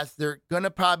has. They're going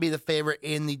to probably be the favorite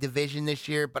in the division this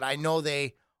year, but I know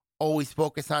they always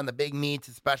focus on the big meets,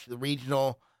 especially the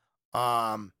regional.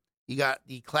 You got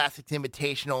the Classics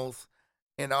Invitationals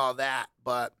and all that.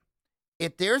 But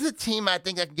if there's a team I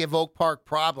think that can give Oak Park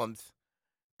problems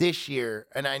this year,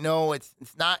 and I know it's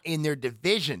not in their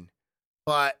division,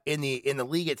 but in the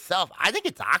league itself, I think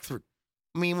it's Oxford.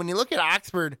 I mean, when you look at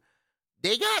Oxford,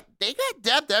 they got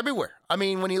depth everywhere. I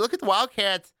mean, when you look at the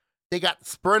Wildcats, they got the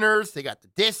sprinters, they got the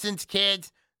distance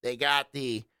kids, they got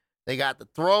the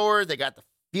throwers, they got the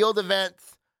field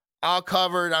events all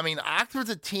covered. I mean, Oxford's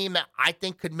a team that I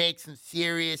think could make some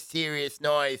serious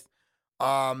noise.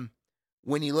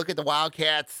 When you look at the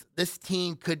Wildcats, this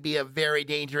team could be a very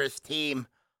dangerous team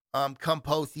come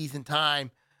postseason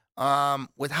time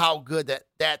with how good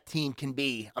that team can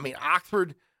be. I mean,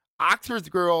 Oxford's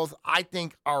girls, I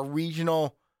think, are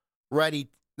regional ready.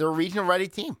 They're a regional ready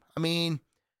team. I mean,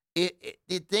 the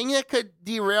thing that could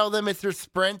derail them is their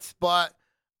sprints, but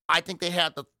I think they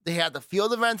have the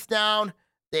field events down.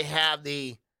 They have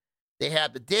the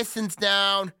distance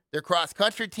down. Their cross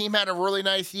country team had a really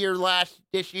nice year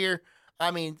this year.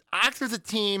 I mean, Oxford's a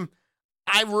team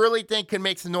I really think can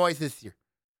make some noise this year.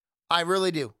 I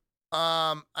really do.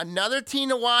 Another team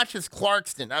to watch is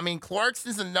Clarkston. I mean,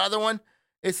 Clarkston's another one,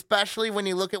 especially when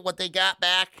you look at what they got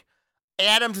back.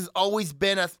 Adams has always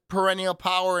been a perennial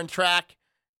power in track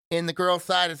in the girls'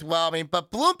 side as well. I mean,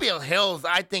 but Bloomfield Hills,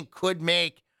 I think, could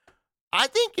make. I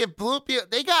think if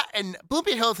Bloomfield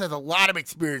Hills has a lot of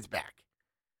experience back.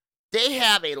 They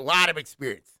have a lot of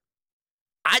experience.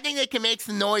 I think they can make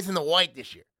some noise in the white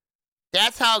this year.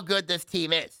 That's how good this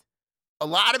team is. A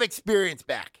lot of experience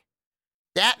back.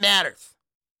 That matters.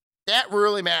 That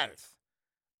really matters.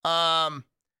 Royal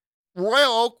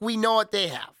Oak, we know what they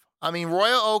have. I mean,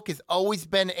 Royal Oak has always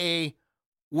been a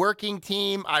working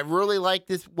team. I really like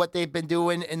what they've been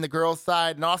doing in the girls'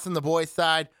 side and also in the boys'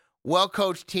 side.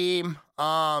 Well-coached team.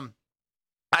 I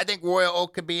think Royal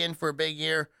Oak could be in for a big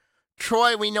year.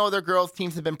 Troy, we know their girls'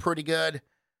 teams have been pretty good.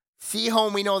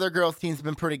 Seaholm, we know their girls' teams have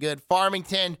been pretty good.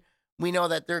 Farmington, we know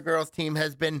that their girls' team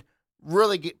has been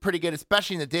pretty good,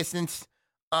 especially in the distance.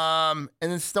 And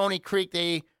then Stony Creek,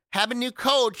 they have a new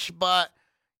coach, but,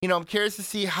 I'm curious to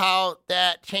see how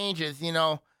that changes,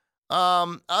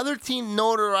 Other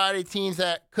notoriety teams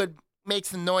that could make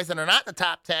some noise that are not in the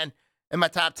top 10, in my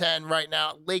top 10 right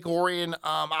now. Lake Orion,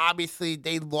 obviously,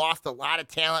 they lost a lot of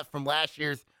talent from last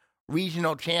year's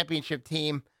regional championship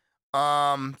team. So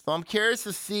I'm curious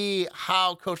to see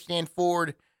how Coach Dan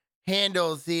Ford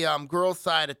handles the girls'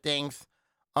 side of things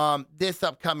this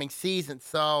upcoming season.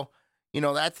 So,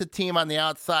 that's a team on the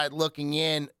outside looking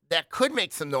in that could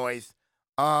make some noise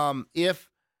if,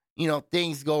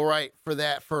 things go right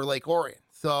for Lake Orion.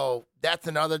 So that's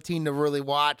another team to really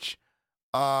watch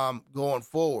going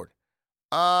forward.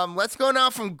 Let's go now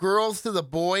from girls to the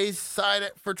boys side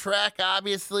for track.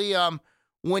 Obviously,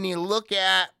 when you look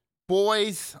at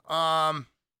boys, the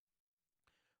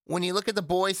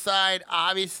boys side,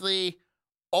 obviously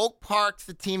Oak Park's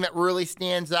the team that really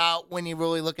stands out when you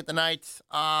really look at the Knights.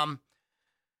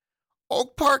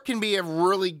 Oak Park can be a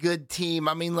really good team.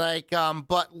 I mean,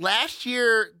 but last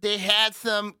year they had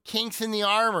some kinks in the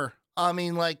armor. I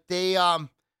mean, they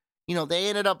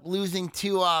ended up losing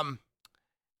to, I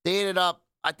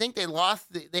think they lost.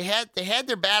 They had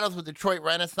their battles with Detroit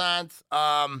Renaissance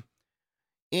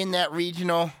in that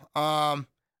regional.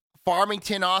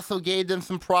 Farmington also gave them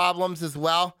some problems as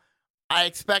well. I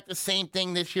expect the same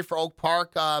thing this year for Oak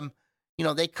Park.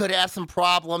 They could have some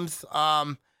problems.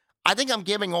 I think I'm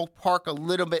giving Oak Park a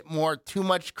little bit too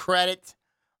much credit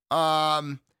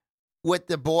with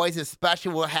the boys,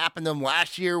 especially what happened to them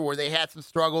last year where they had some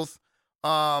struggles.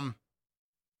 I'm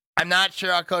not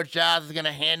sure how Coach Giles is going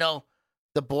to handle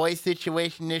the boys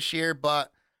situation this year,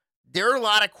 but there are a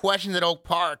lot of questions at Oak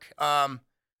Park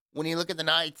when you look at the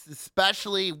Knights,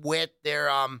 especially with their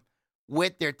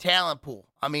talent pool.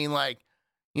 I mean, so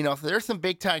there's some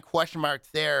big time question marks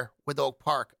there with Oak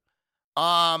Park.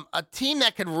 A team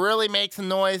that could really make some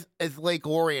noise is Lake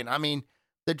Orion. I mean,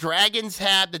 the Dragons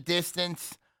have the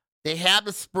distance. They have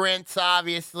the sprints,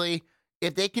 obviously.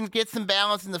 If they can get some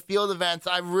balance in the field events,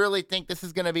 I really think this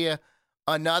is going to be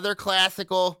another classic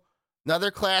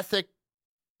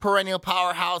perennial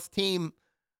powerhouse team.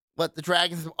 What the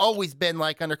Dragons have always been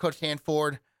like under Coach Dan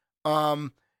Ford.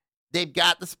 They've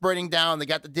got the sprinting down. They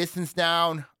got the distance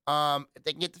down. If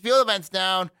they can get the field events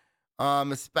down,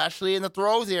 especially in the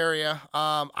throws area,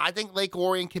 I think Lake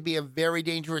Orion could be a very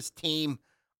dangerous team.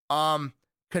 Can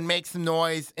make some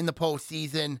noise in the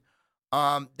postseason.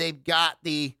 They got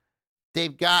the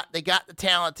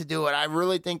talent to do it. I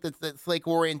really think that this Lake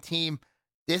Orion team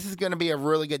this is going to be a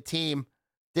really good team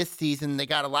this season. They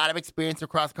got a lot of experience. Their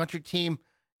cross-country team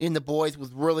in the boys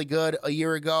was really good a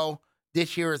year ago,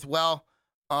 this year as well.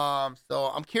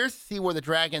 So I'm curious to see where the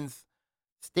Dragons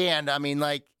stand. I mean,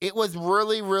 like, it was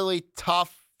really, really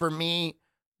tough for me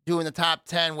doing the top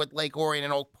 10 with Lake Orion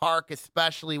and Oak Park,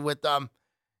 especially with, Lake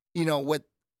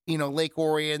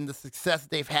Orion, the success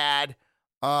they've had.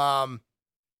 And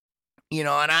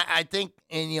I think,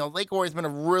 Lake Orion's been a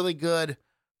really good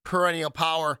perennial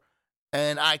power,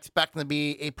 and I expect them to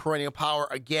be a perennial power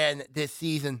again this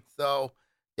season. So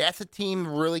that's a team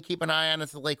to really keep an eye on,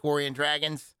 is the Lake Orion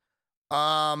Dragons.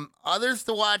 Others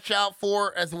to watch out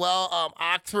for as well.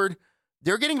 Oxford,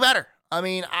 they're getting better. I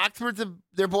mean,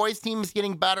 their boys team is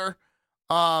getting better.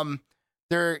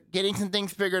 They're getting some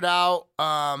things figured out.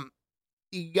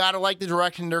 You got to like the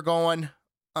direction they're going.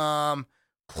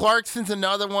 Clarkson's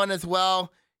another one as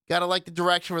well. Got to like the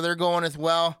direction where they're going as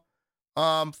well.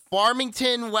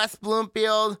 Farmington, West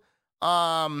Bloomfield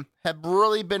have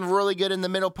really been really good in the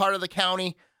middle part of the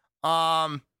county.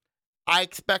 I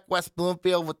expect West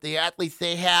Bloomfield, with the athletes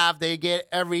they get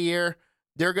every year,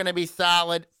 they're going to be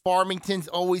solid. Farmington's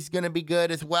always going to be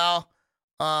good as well.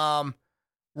 Royal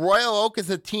Oak is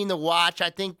a team to watch. I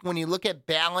think when you look at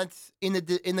balance in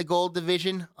the gold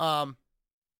division,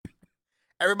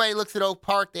 everybody looks at Oak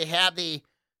Park. They have the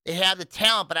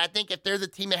talent, but I think if there's a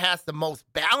team that has the most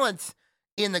balance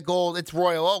in the gold, it's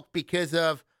Royal Oak, because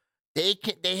of they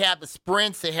have the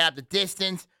sprints, they have the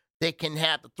distance, they can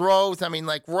have the throws. I mean,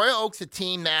 like, Royal Oak's a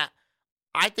team that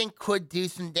I think could do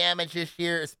some damage this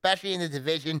year, especially in the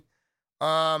division.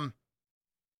 I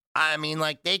mean,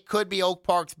 like, they could be Oak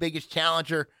Park's biggest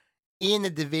challenger in the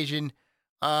division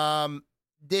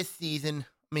this season.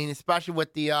 I mean, especially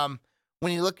with the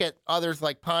when you look at others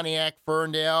like Pontiac,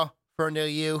 Ferndale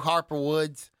U, Harper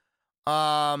Woods.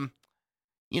 I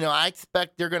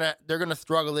expect they're gonna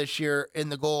struggle this year in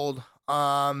the gold.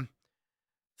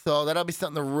 So that'll be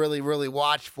something to really, really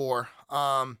watch for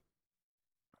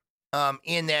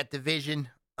in that division.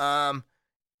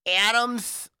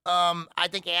 Adams, I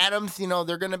think Adams,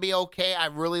 they're going to be okay. I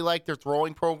really like their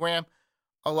throwing program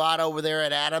a lot over there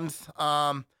at Adams.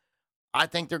 I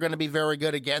think they're going to be very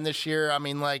good again this year. I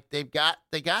mean, like, they got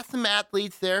some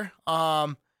athletes there.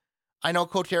 I know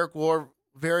Coach Eric Ward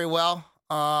very well.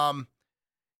 I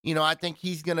think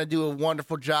he's going to do a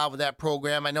wonderful job with that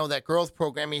program. I know that girls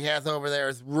program he has over there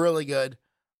is really good.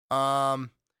 So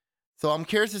I'm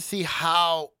curious to see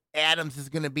how Adams is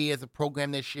going to be as a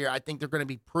program this year. I think they're going to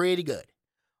be pretty good.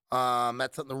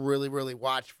 That's something to really, really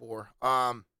watch for.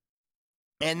 And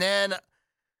then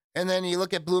you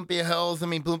look at Bloomfield Hills. I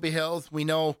mean, Bloomfield Hills, we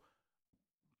know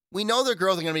their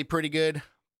girls are going to be pretty good,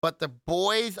 but the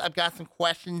boys, I've got some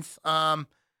questions.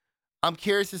 I'm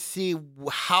curious to see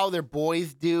how their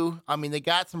boys do. I mean, they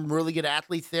got some really good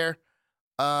athletes there.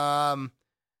 So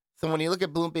when you look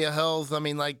at Bloomfield Hills, I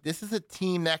mean, like, this is a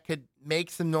team that could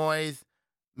make some noise,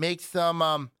 make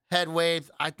some head waves.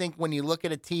 I think when you look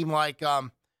at a team like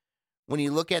when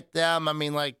you look at them, I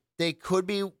mean, like, they could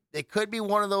be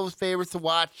one of those favorites to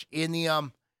watch in the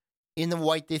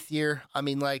white this year. I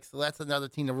mean, like, so that's another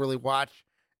team to really watch.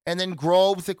 And then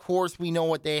Groves, of course, we know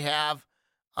what they have.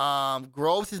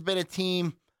 Groves has been a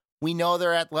team. We know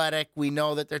they're athletic. We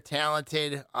know that they're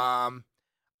talented. I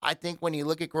think when you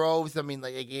look at Groves, I mean,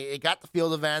 like, it got the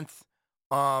field events.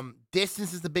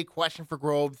 Distance is the big question for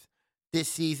Groves this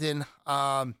season.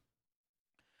 But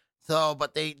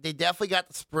they definitely got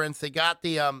the sprints. They got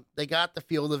the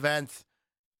field events.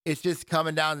 It's just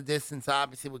coming down the distance,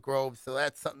 obviously, with Groves. So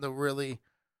that's something to really,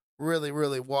 really,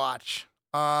 really watch.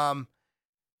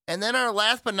 And then our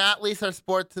last but not least, our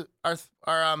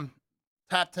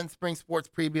top 10 spring sports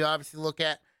preview, obviously, look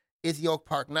at is the Oak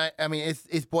Park night. I mean,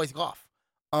 it's boys golf.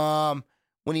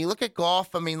 When you look at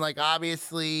golf, I mean, like,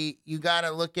 obviously, you got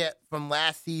to look at from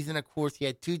last season. Of course, you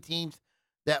had two teams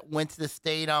that went to the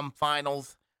state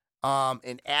finals,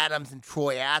 in Adams and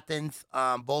Troy Athens.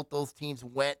 Both those teams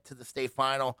went to the state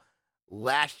final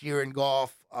last year in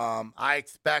golf. I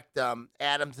expect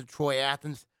Adams and Troy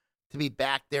Athens to be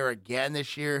back there again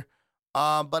this year.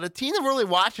 But a team that really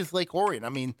watches Lake Orion. I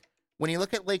mean, when you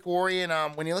look at Lake Orion,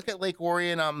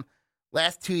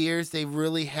 last 2 years they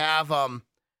really have. When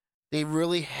you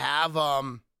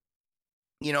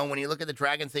look at the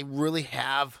Dragons, they really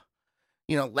have.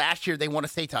 Last year they won a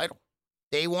state title.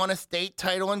 They won a state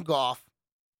title in golf.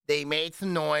 They made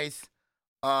some noise.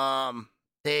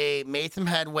 They made some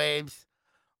head waves.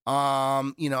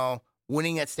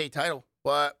 Winning that state title.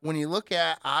 But when you look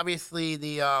at obviously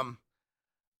the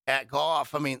at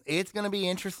golf, I mean, it's going to be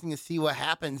interesting to see what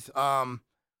happens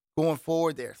going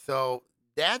forward there. So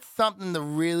that's something to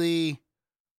really,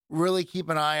 really keep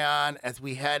an eye on as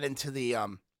we head into the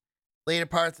later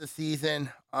parts of the season.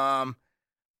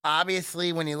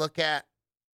 Obviously, when you look at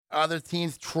other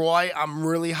teams, Troy, I'm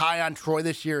really high on Troy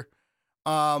this year.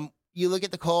 You look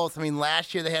at the Colts. I mean,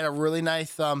 last year they had a really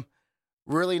nice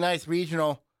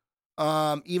regional.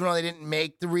 Even though they didn't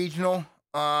make the regional,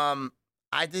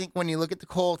 I think when you look at the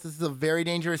Colts, this is a very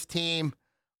dangerous team.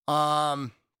 I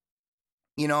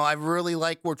really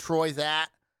like where Troy's at.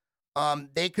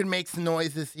 They could make some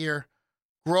noise this year.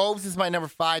 Groves is my number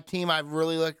 5 team. I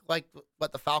really like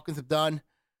what the Falcons have done.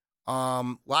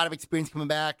 A lot of experience coming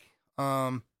back.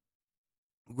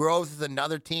 Groves is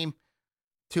another team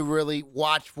to really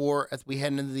watch for as we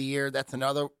head into the year. That's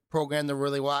another program to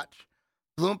really watch.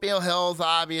 Bloomfield Hills,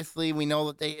 obviously, we know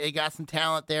that they got some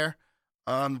talent there.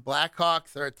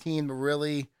 Blackhawks are a team to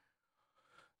really,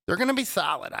 they're going to be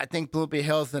solid. I think Bloomfield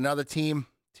Hills is another team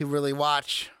to really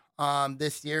watch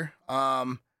this year.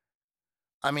 Clarkson's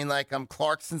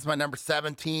my number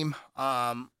 7 team.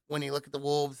 When you look at the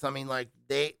Wolves,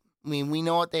 we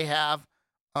know what they have.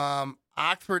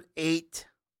 Oxford 8,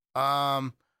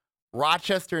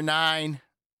 Rochester 9,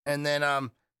 and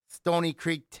then Stony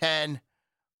Creek 10.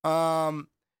 And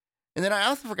then I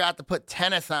also forgot to put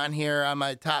tennis on here on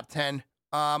my top 10.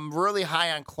 Really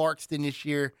high on Clarkston this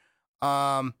year.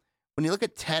 When you look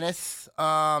at tennis,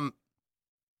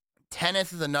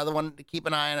 tennis is another one to keep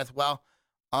an eye on as well.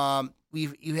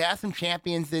 You have some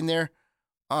champions in there.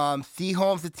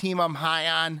 Seaholm's a team I'm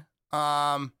high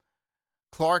on.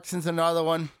 Clarkson's another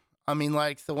one.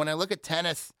 So when I look at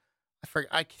tennis,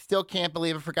 I still can't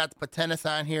believe I forgot to put tennis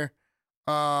on here.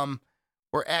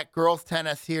 We're at girls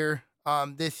tennis here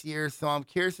this year, so I'm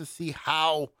curious to see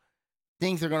how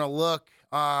things are going to look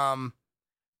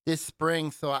this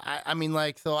spring. So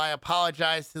I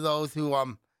apologize to those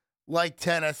who like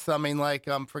tennis.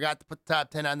 Forgot to put the top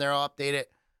 10 on there. I'll update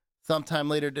it sometime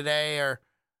later today or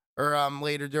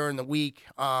later during the week.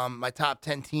 My top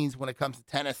 10 teams when it comes to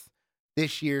tennis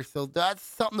this year. So that's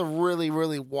something to really,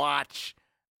 really watch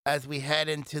as we head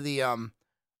into the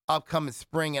upcoming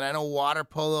spring. And I know water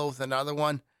polo is another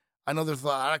one. I know there's a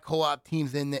lot of co-op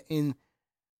teams in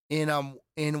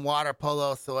water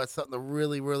polo, so that's something to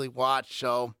really, really watch.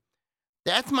 So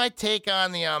that's my take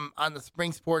on the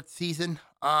spring sports season.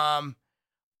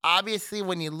 Obviously,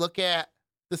 when you look at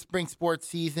the spring sports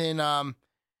season, a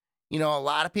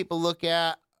lot of people look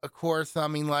at, of course,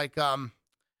 with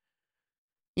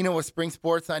spring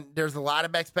sports, there's a lot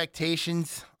of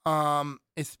expectations,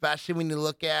 especially when you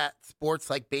look at sports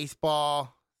like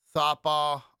baseball,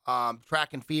 softball,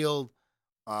 track and field,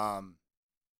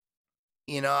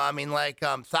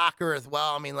 soccer as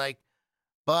well.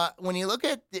 But when you look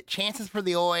at the chances for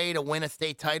the OA to win a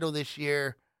state title this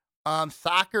year,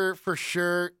 soccer for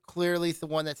sure, clearly is the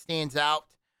one that stands out.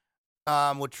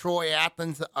 With Troy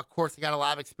Athens, of course, they got a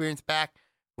lot of experience back,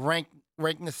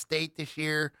 ranking the state this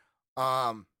year.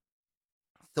 So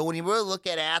when you really look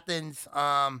at Athens,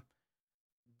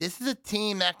 this is a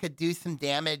team that could do some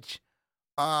damage,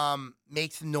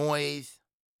 make some noise,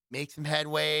 make some head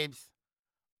waves,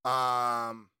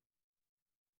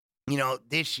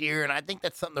 this year. And I think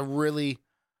that's something to really,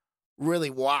 really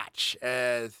watch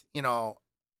as,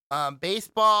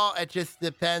 baseball, it just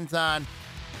depends on,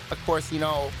 of course,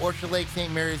 Orchard Lake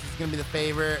St. Mary's is going to be the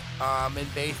favorite in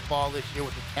baseball this year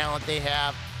with the talent they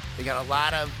have. They got a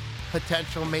lot of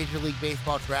potential Major League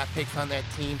Baseball draft picks on that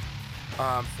team.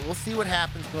 So we'll see what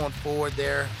happens going forward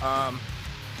there.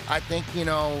 I think,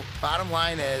 bottom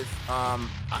line is,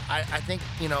 I think,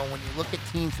 when you look at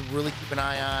teams to really keep an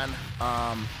eye on,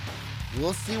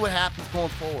 we'll see what happens going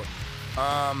forward.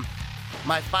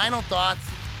 My final thoughts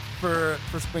for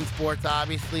spring sports,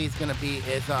 obviously, is going to be,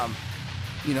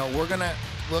 we're going to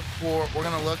look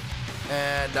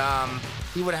and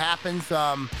see what happens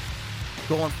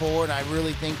going forward. I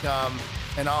really think,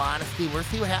 in all honesty, we'll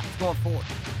see what happens going forward.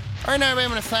 All right, now everybody,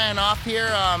 I'm going to sign off here.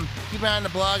 Keep an eye on the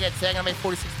blog at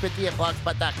SaginawBay4650 at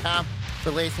blogspot.com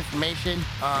for the latest information.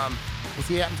 We'll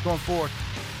see what happens going forward.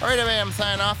 All right, everybody, I'm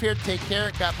signing off here. Take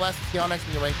care. God bless. See y'all next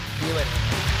week, everybody. See you later.